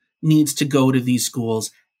girl needs to go to these schools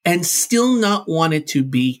and still not want it to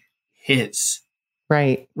be his.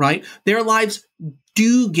 Right. Their lives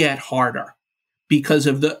do get harder because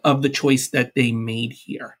of the choice that they made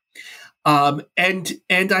here. And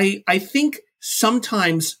I think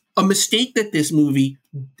sometimes a mistake that this movie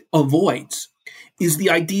avoids is the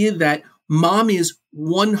idea that mom is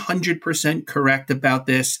 100% correct about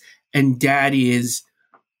this and dad is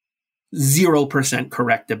 0%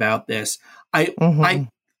 correct about this. I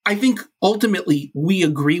think ultimately we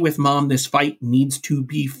agree with mom this fight needs to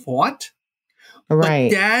be fought. Right.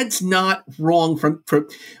 But dad's not wrong from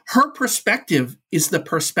her perspective is the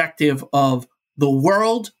perspective of the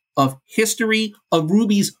world, of history, of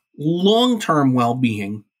Ruby's long-term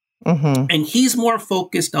well-being. And he's more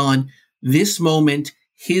focused on this moment,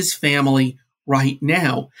 his family right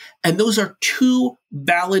now. And those are two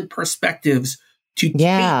valid perspectives to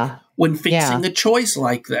take when facing a choice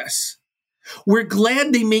like this. We're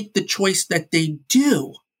glad they make the choice that they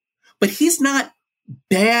do, but he's not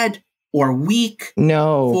bad or weak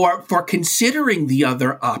for considering the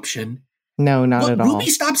other option. No, not at all. Ruby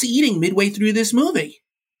stops eating midway through this movie.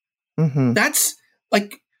 That's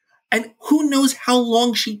like, and who knows how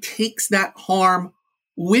long she takes that harm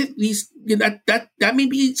with these, that may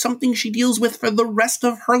be something she deals with for the rest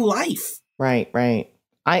of her life. Right.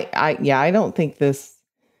 I don't think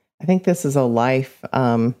I think this is a life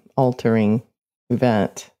altering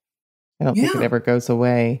event. I don't think it ever goes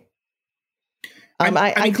away.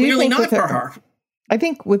 I do clearly think not for her. I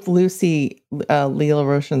think with Lucy, Leela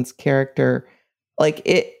Roshan's character, like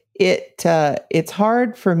it's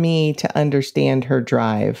hard for me to understand her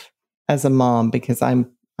drive as a mom because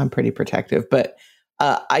I'm pretty protective, but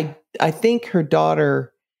I think her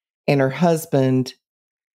daughter and her husband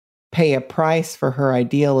pay a price for her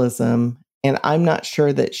idealism, and I'm not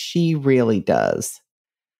sure that she really does.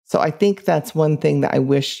 So I think that's one thing that I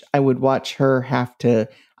wish I would watch her have to.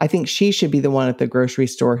 I think she should be the one at the grocery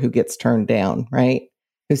store who gets turned down, right?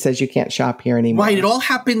 Who says you can't shop here anymore. Right. It all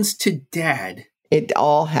happens to dad. It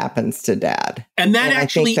all happens to dad. And that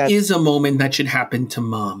actually is a moment that should happen to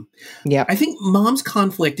mom. Yeah. I think mom's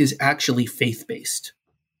conflict is actually faith-based.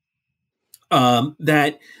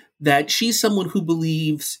 That she's someone who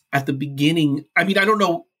believes at the beginning, I mean, I don't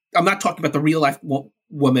know, I'm not talking about the real life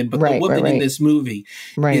woman, but the woman in this movie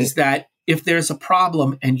is that if there's a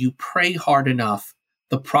problem and you pray hard enough,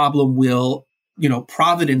 the problem will,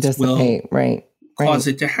 providence dissipate, will cause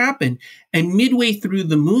it to happen. And midway through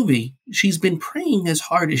the movie, she's been praying as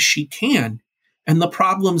hard as she can, and the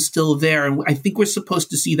problem's still there. And I think we're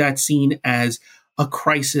supposed to see that scene as a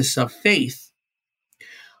crisis of faith.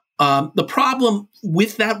 The problem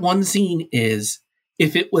with that one scene is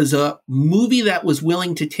if it was a movie that was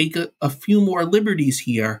willing to take a few more liberties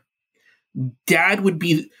here, dad would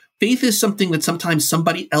be, faith is something that sometimes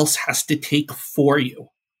somebody else has to take for you,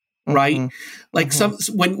 right? Like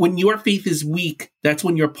when your faith is weak, that's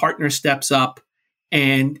when your partner steps up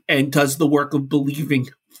and does the work of believing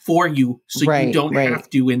for you. So you don't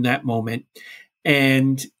have to in that moment.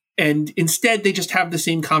 And instead they just have the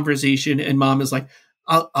same conversation and mom is like,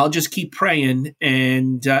 I'll just keep praying.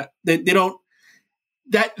 And they don't,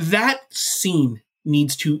 that scene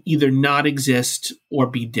needs to either not exist or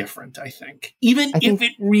be different, I think. Even if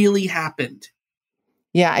it really happened.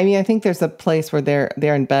 Yeah, I mean, I think there's a place where they're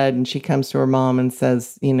in bed and she comes to her mom and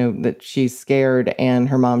says, that she's scared, and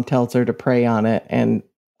her mom tells her to pray on it. And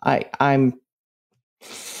I'm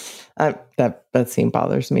that scene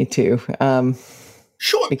bothers me too.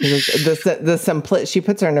 Sure. Because she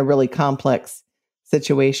puts her in a really complex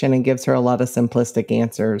situation and gives her a lot of simplistic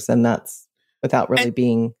answers, and that's without really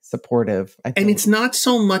being supportive, I think. And it's not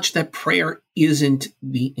so much that prayer isn't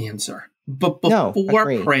the answer. But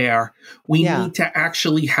before prayer, we need to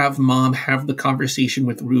actually have mom have the conversation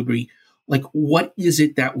with Ruby. Like, what is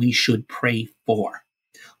it that we should pray for?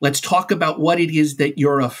 Let's talk about what it is that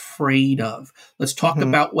you're afraid of. Let's talk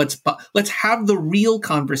about let's have the real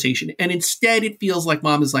conversation. And instead, it feels like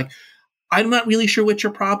mom is like, I'm not really sure what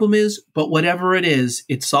your problem is, but whatever it is,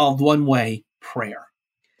 it's solved one way, prayer.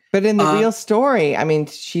 But in the real story, I mean,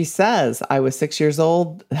 she says, I was 6 years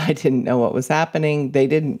old. I didn't know what was happening. They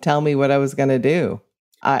didn't tell me what I was going to do.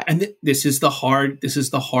 This is the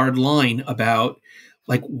hard line about,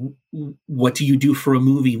 like, what do you do for a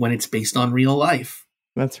movie when it's based on real life?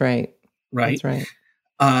 That's right. Right. That's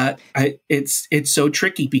right. It's so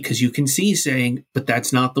tricky because you can see saying, but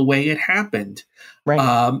that's not the way it happened.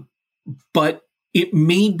 Right. But it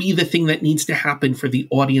may be the thing that needs to happen for the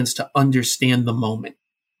audience to understand the moment.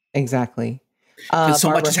 Exactly. So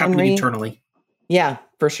much is happening internally. Yeah,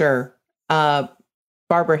 for sure.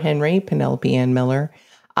 Barbara Henry, Penelope Ann Miller.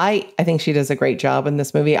 I think she does a great job in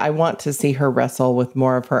this movie. I want to see her wrestle with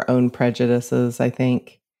more of her own prejudices, I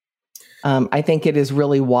think. I think it is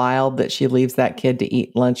really wild that she leaves that kid to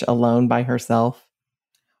eat lunch alone by herself.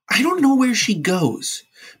 I don't know where she goes.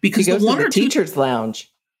 Because she goes to the teacher's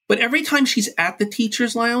lounge. But every time she's at the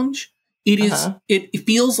teacher's lounge, it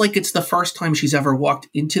feels like it's the first time she's ever walked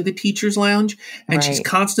into the teacher's lounge. And she's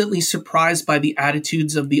constantly surprised by the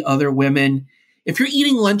attitudes of the other women. If you're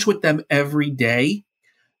eating lunch with them every day,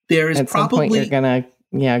 there is at some point you're going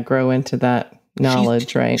to grow into that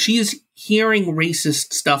knowledge, right? She is hearing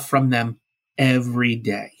racist stuff from them every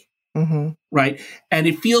day. Right. And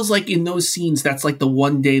it feels like in those scenes, that's like the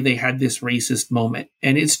one day they had this racist moment.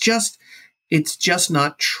 And it's just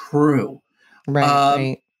not true.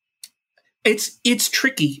 Right. It's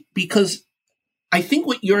tricky because I think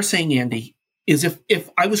what you're saying, Andie, is if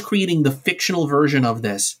I was creating the fictional version of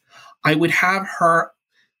this, I would have her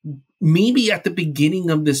maybe at the beginning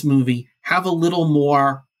of this movie have a little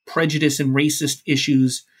more prejudice and racist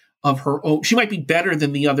issues of her own. She might be better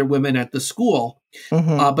than the other women at the school,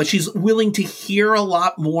 but she's willing to hear a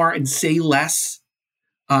lot more and say less,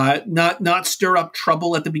 not stir up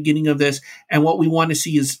trouble at the beginning of this. And what we want to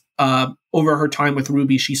see is over her time with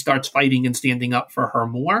Ruby, she starts fighting and standing up for her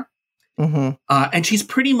more. And she's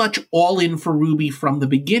pretty much all in for Ruby from the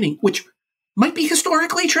beginning, which might be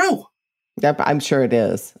historically true. Yep, I'm sure it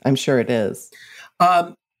is.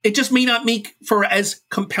 It just may not make for as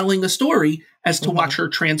compelling a story as to watch her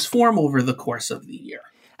transform over the course of the year.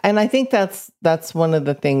 And I think that's one of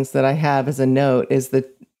the things that I have as a note is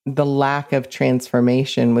the lack of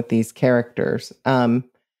transformation with these characters.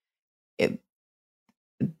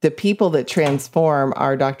 The people that transform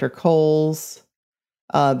are Dr. Coles,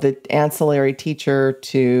 the ancillary teacher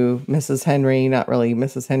to Mrs. Henry, not really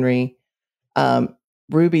Mrs. Henry,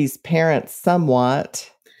 Ruby's parents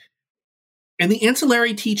somewhat. And the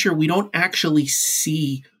ancillary teacher, we don't actually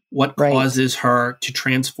see what causes her to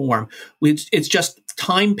transform. It's just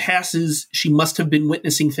time passes. She must have been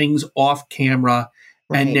witnessing things off camera,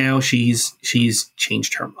 and now she's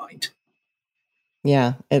changed her mind.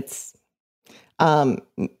 Yeah, it's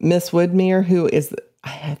Miss Woodmere, who is,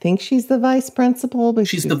 I think she's the vice principal, but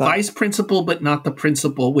she's the vice principal, but not the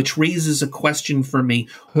principal, which raises a question for me.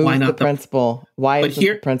 Who's why not the principal? Why is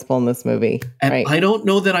the principal in this movie? And I don't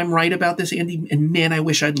know that I'm right about this, Andie, and man, I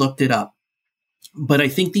wish I'd looked it up. But I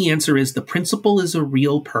think the answer is the principal is a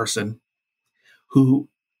real person who,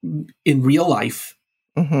 in real life,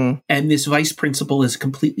 and this vice principal is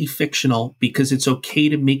completely fictional because it's okay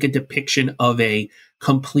to make a depiction of a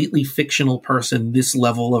completely fictional person this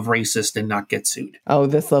level of racist and not get sued. Oh,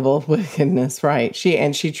 this level of wickedness, right. She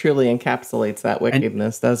truly encapsulates that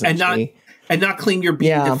wickedness, doesn't she? And not claim you're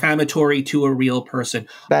being defamatory to a real person.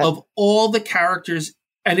 Of all the characters,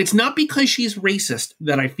 and it's not because she's racist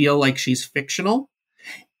that I feel like she's fictional.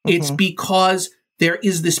 It's because there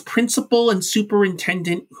is this principal and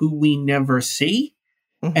superintendent who we never see.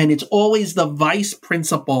 And it's always the vice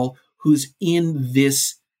principal who's in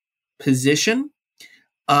this position.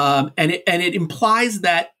 And it implies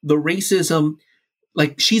that the racism,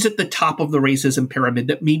 like she's at the top of the racism pyramid,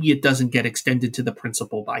 that maybe it doesn't get extended to the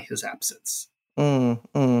principal by his absence.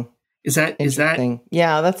 Is that?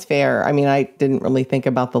 Yeah, that's fair. I mean, I didn't really think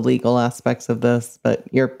about the legal aspects of this, but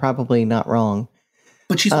you're probably not wrong.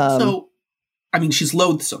 But she's also, I mean, she's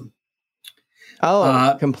loathsome.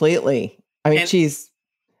 Completely. I mean, she's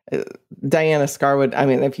Diana Scarwood. I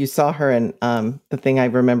mean, if you saw her in the thing I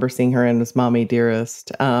remember seeing her in was Mommy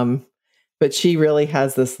Dearest. But she really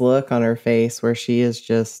has this look on her face where she is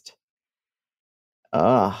just,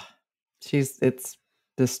 it's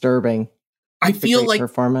disturbing. I feel like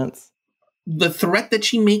performance. The threat that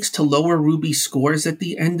she makes to lower Ruby's scores at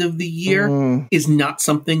the end of the year is not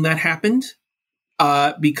something that happened.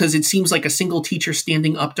 Because it seems like a single teacher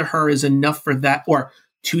standing up to her is enough for that, or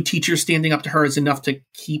two teachers standing up to her is enough to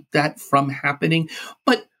keep that from happening.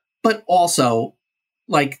 But also,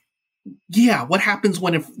 like, yeah, what happens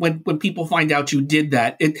when people find out you did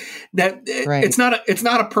that? It's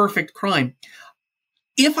not a perfect crime.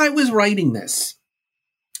 If I was writing this,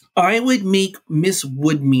 I would make Miss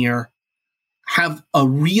Woodmere have a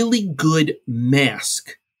really good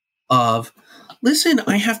mask of, listen,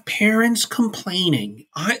 I have parents complaining.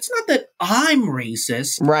 It's not that I'm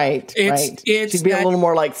racist. Right. It's she'd be a little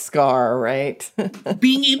more like Scar, right?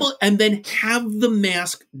 being able, and then have the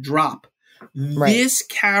mask drop. Right. This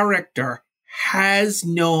character has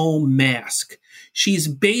no mask. She's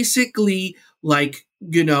basically like,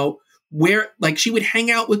 where, like, she would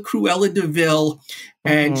hang out with Cruella de Vil,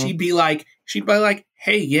 and she'd be like,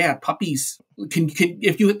 hey, yeah, puppies. Can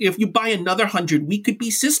if you buy another 100, we could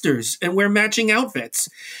be sisters and wear matching outfits.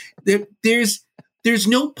 There's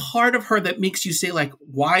no part of her that makes you say, like,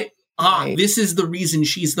 why? This is the reason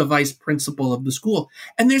she's the vice principal of the school.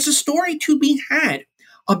 And there's a story to be had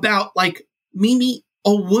about, like, maybe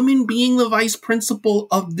a woman being the vice principal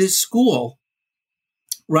of this school,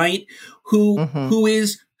 right? Who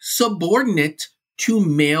is subordinate to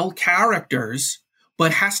male characters,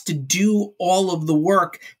 but has to do all of the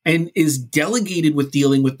work and is delegated with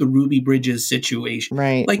dealing with the Ruby Bridges situation.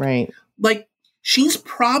 Right. Like she's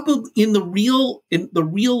probably in the real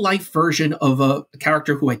life version of a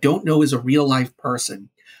character who I don't know is a real life person,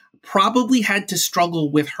 probably had to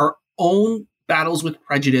struggle with her own battles with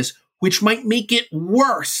prejudice, which might make it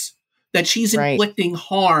worse that she's inflicting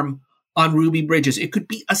harm on Ruby Bridges. It could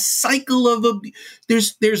be a cycle of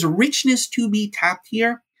there's richness to be tapped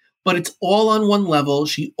here. But it's all on one level.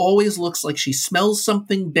 She always looks like she smells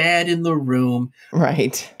something bad in the room.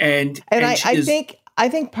 Right. And I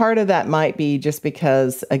think part of that might be just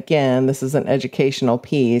because, again, this is an educational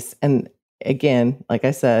piece. And again, like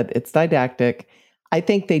I said, it's didactic. I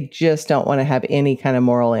think they just don't want to have any kind of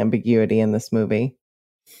moral ambiguity in this movie.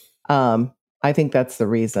 I think that's the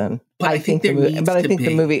reason. But I think the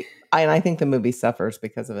movie suffers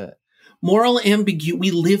because of it. Moral ambiguity.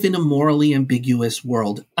 We live in a morally ambiguous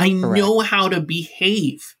world. I know how to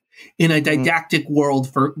behave in a didactic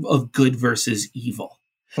world of good versus evil.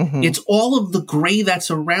 It's all of the gray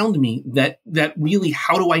that's around me that really,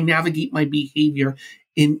 how do I navigate my behavior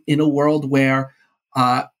in a world where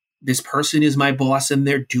this person is my boss and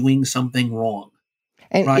they're doing something wrong.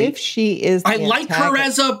 And if she is, I like her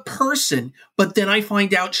as a person, but then I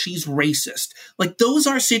find out she's racist. Like, those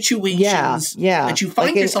are situations that you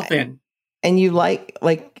find yourself in. And you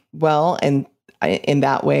and in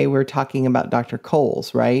that way, we're talking about Dr.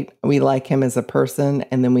 Coles, right? We like him as a person,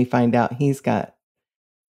 and then we find out he's racist,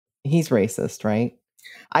 right?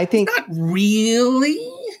 I think not really.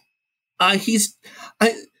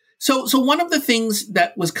 So one of the things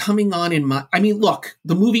that was coming on look,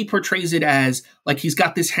 the movie portrays it as like he's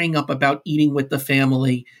got this hang up about eating with the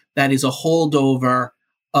family that is a holdover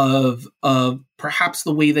of perhaps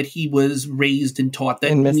the way that he was raised and taught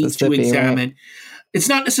that he needs to examine. Right? It's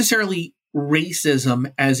not necessarily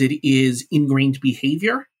racism as it is ingrained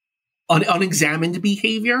behavior, unexamined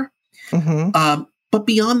behavior. But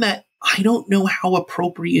beyond that, I don't know how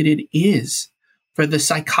appropriate it is for the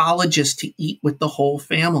psychologist to eat with the whole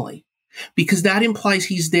family, because that implies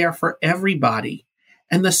he's there for everybody.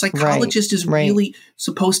 And the psychologist is really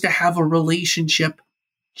supposed to have a relationship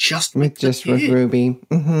just with Ruby.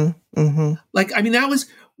 Like, I mean,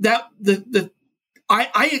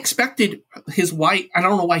 I expected his wife. I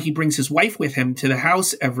don't know why he brings his wife with him to the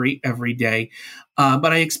house every day.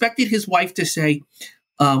 But I expected his wife to say,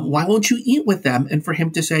 why won't you eat with them? And for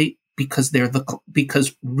him to say, because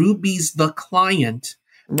Ruby's the client,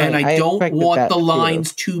 and I don't want the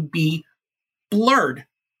lines to be blurred.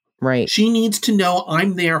 Right. She needs to know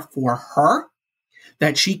I'm there for her,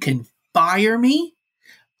 that she can fire me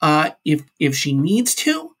if she needs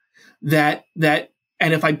to, and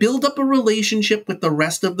if I build up a relationship with the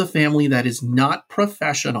rest of the family that is not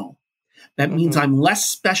professional, that means I'm less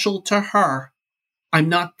special to her. I'm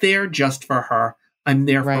not there just for her. I'm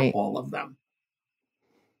there for all of them.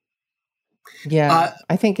 Yeah,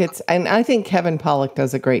 I think and I think Kevin Pollak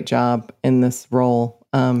does a great job in this role.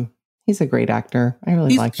 He's a great actor. I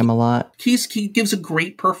really like him a lot. He gives a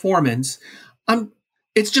great performance.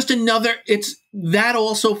 It's just another. It's that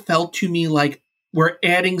also felt to me like we're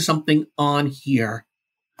adding something on here.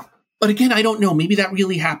 But again, I don't know. Maybe that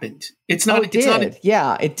really happened. It's not. It did.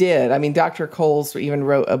 Yeah, it did. I mean, Dr. Coles even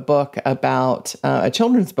wrote a book about a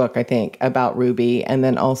children's book, I think, about Ruby, and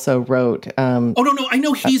then also wrote. Oh no! I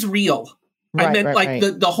know he's real. Right, I meant right.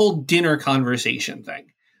 the whole dinner conversation thing.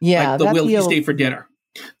 Yeah, like will he stay for dinner?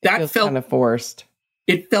 That felt kind of forced.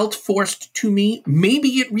 It felt forced to me. Maybe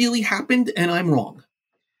it really happened, and I'm wrong.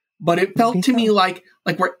 But it felt to me like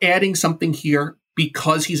we're adding something here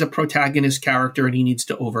because he's a protagonist character and he needs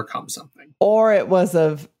to overcome something. Or it was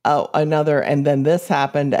of another, and then this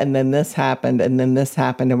happened, and then this happened, and then this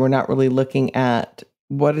happened, and we're not really looking at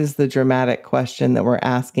what is the dramatic question that we're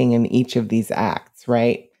asking in each of these acts,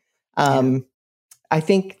 right? I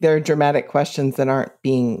think there are dramatic questions that aren't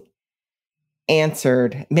being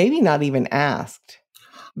answered, maybe not even asked,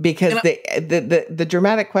 because the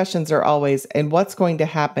dramatic questions are always, and what's going to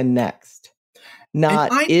happen next?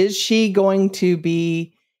 Not, is she going to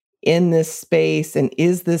be in this space, and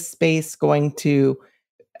is this space going to,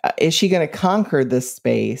 is she going to conquer this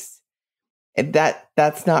space?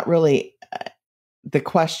 That's not really the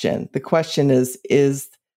question. The question is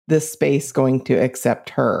this space going to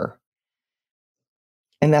accept her?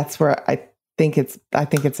 And that's where I think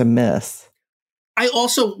it's a miss. I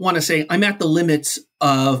also want to say I'm at the limits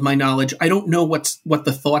of my knowledge. I don't know what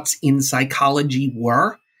the thoughts in psychology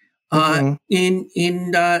were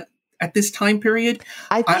in at this time period.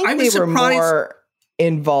 I think I was surprised. Were more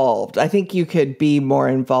involved. I think you could be more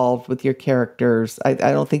involved with your characters. I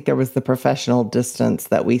don't think there was the professional distance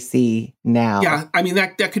that we see now. Yeah, I mean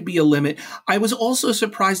that could be a limit. I was also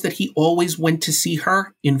surprised that he always went to see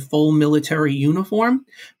her in full military uniform,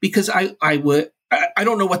 because I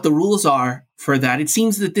don't know what the rules are for that. It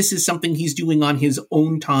seems that this is something he's doing on his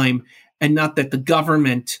own time, and not that the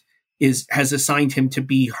government has assigned him to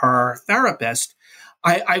be her therapist.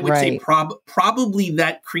 I would say probably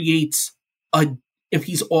that creates if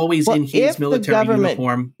he's always in his military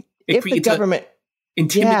uniform, it creates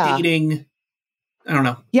intimidating. Yeah. I don't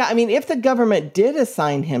know. Yeah, I mean, if the government did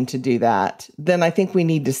assign him to do that, then I think we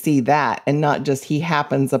need to see that, and not just he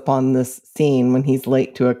happens upon this scene when he's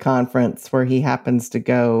late to a conference where he happens to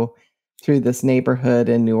go through this neighborhood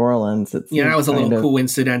in New Orleans. That was a little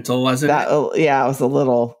coincidental, wasn't it? Yeah, it was a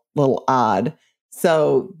little odd.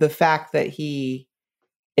 So the fact that he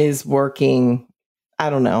is working, I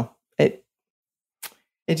don't know.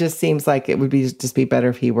 It just seems like it would be better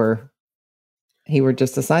if he were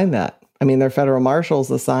just assigned that. I mean, they're federal marshals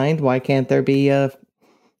assigned. Why can't there be a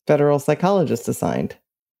federal psychologist assigned?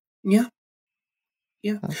 Yeah.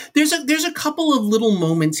 Yeah. There's a couple of little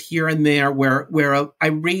moments here and there where I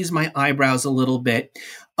raise my eyebrows a little bit.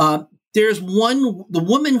 There's the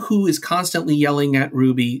woman who is constantly yelling at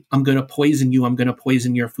Ruby, I'm going to poison you, I'm going to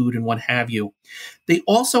poison your food, and what have you. They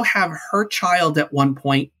also have her child at one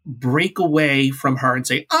point break away from her and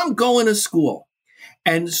say, I'm going to school.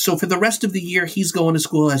 And so for the rest of the year, he's going to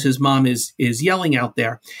school as his mom is yelling out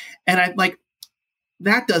there. And I'm like,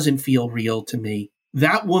 that doesn't feel real to me.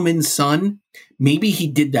 That woman's son, maybe he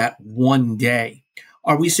did that one day.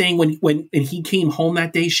 Are we saying when he came home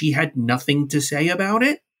that day, she had nothing to say about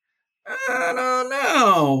it? I don't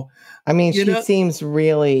know. I mean, she seems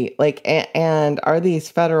really like, and are these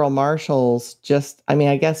federal marshals just, I mean,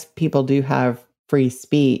 I guess people do have free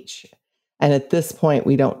speech. And at this point,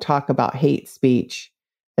 we don't talk about hate speech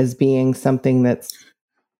as being something that's.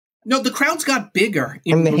 No, the crowds got bigger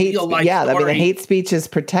in the real life. Yeah, story. I mean, the hate speech is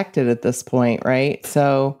protected at this point, right?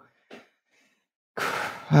 So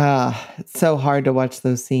it's so hard to watch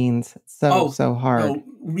those scenes. So hard. Oh,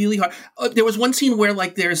 really hard. There was one scene where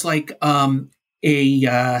there's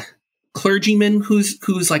a clergyman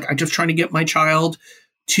who's like, I'm just trying to get my child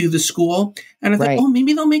to the school. And I thought,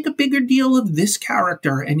 maybe they'll make a bigger deal of this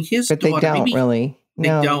character and his daughter. But they don't maybe really. They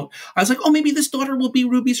don't. I was like, maybe this daughter will be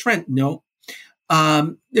Ruby's friend. No.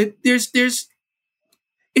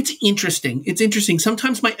 It's interesting. It's interesting.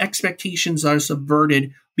 Sometimes my expectations are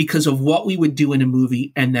subverted because of what we would do in a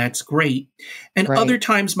movie, and that's great. And other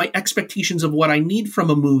times my expectations of what I need from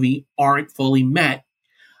a movie aren't fully met.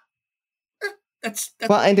 That's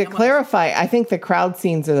well, and to clarify, I think the crowd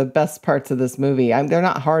scenes are the best parts of this movie. They're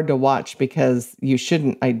not hard to watch because you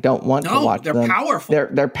shouldn't. I don't want to watch them. They're powerful.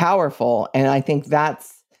 They're powerful, and I think that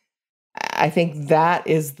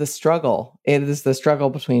is the struggle. It is the struggle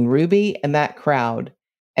between Ruby and that crowd,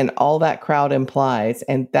 and all that crowd implies.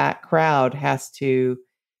 And that crowd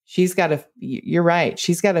you're right.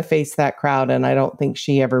 She's got to face that crowd. And I don't think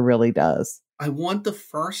she ever really does. I want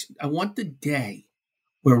the day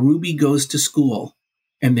where Ruby goes to school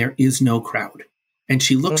and there is no crowd. And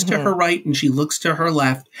she looks to her right and she looks to her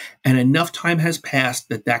left. And enough time has passed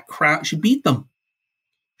that crowd, she beat them.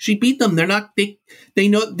 She beat them. They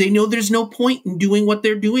know there's no point in doing what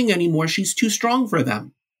they're doing anymore. She's too strong for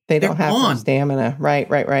them. They're don't have her stamina.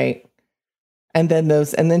 Right. And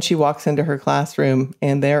then she walks into her classroom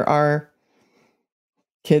and there are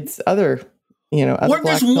kids, other or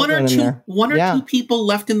there's one or two people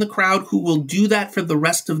left in the crowd who will do that for the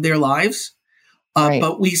rest of their lives.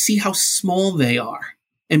 But we see how small they are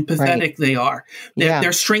and pathetic they are.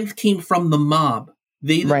 Their strength came from the mob.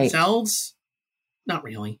 They themselves, not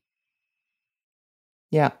really.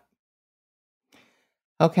 Yeah.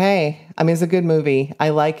 Okay. I mean, it's a good movie. I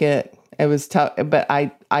like it. It was tough, but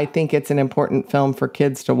I think it's an important film for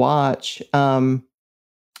kids to watch.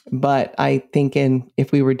 But I think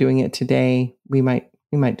if we were doing it today, we might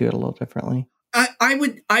do it a little differently.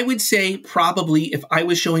 I would say probably if I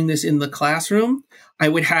was showing this in the classroom, I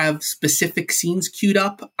would have specific scenes queued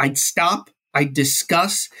up. I'd stop, I'd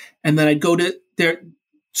discuss, and then I'd go to there.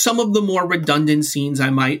 Some of the more redundant scenes I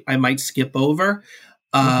might skip over.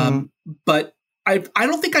 But I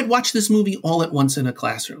don't think I'd watch this movie all at once in a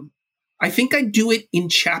classroom. I think I'd do it in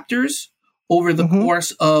chapters over the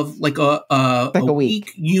course of like a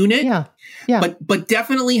week unit. Yeah. But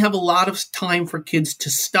definitely have a lot of time for kids to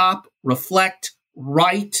stop, reflect,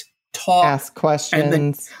 write, talk, ask questions. And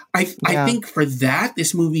then I think for that,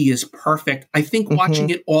 this movie is perfect. I think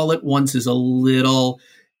watching it all at once is a little,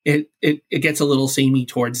 it gets a little samey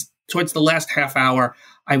towards the last half hour.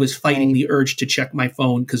 I was fighting the urge to check my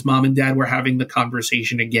phone because Mom and Dad were having the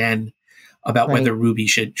conversation again about whether Ruby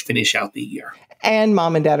should finish out the year. And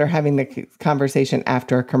Mom and Dad are having the conversation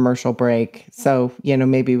after a commercial break. So,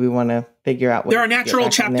 maybe we want to figure out there are natural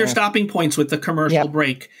chapter stopping points with the commercial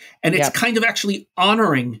break. And it's kind of actually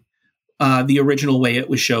honoring the original way it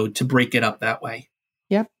was showed to break it up that way.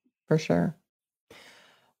 Yep, for sure.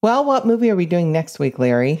 Well, what movie are we doing next week,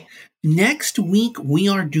 Larry? Next week, we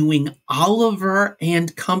are doing Oliver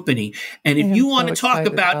and Company. And if you want to talk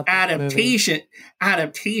about adaptation,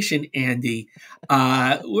 Andie,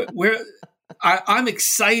 I'm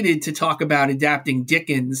excited to talk about adapting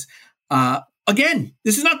Dickens. Again,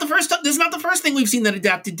 this is not the first thing we've seen that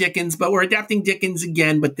adapted Dickens, but we're adapting Dickens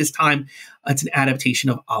again. But this time, it's an adaptation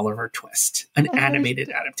of Oliver Twist, an animated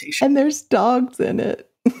adaptation. And there's dogs in it.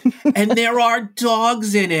 And there are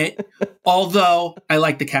dogs in it, although I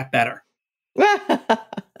like the cat better.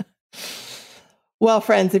 Well,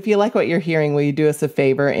 friends, if you like what you're hearing, will you do us a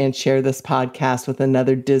favor and share this podcast with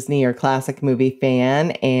another Disney or classic movie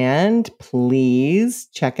fan? And please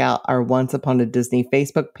check out our Once Upon a Disney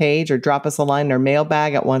Facebook page or drop us a line in our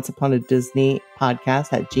mailbag at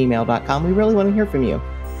onceuponadisneypodcast@gmail.com. We really want to hear from you.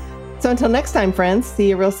 So until next time, friends, see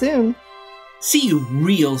you real soon. See you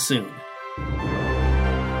real soon.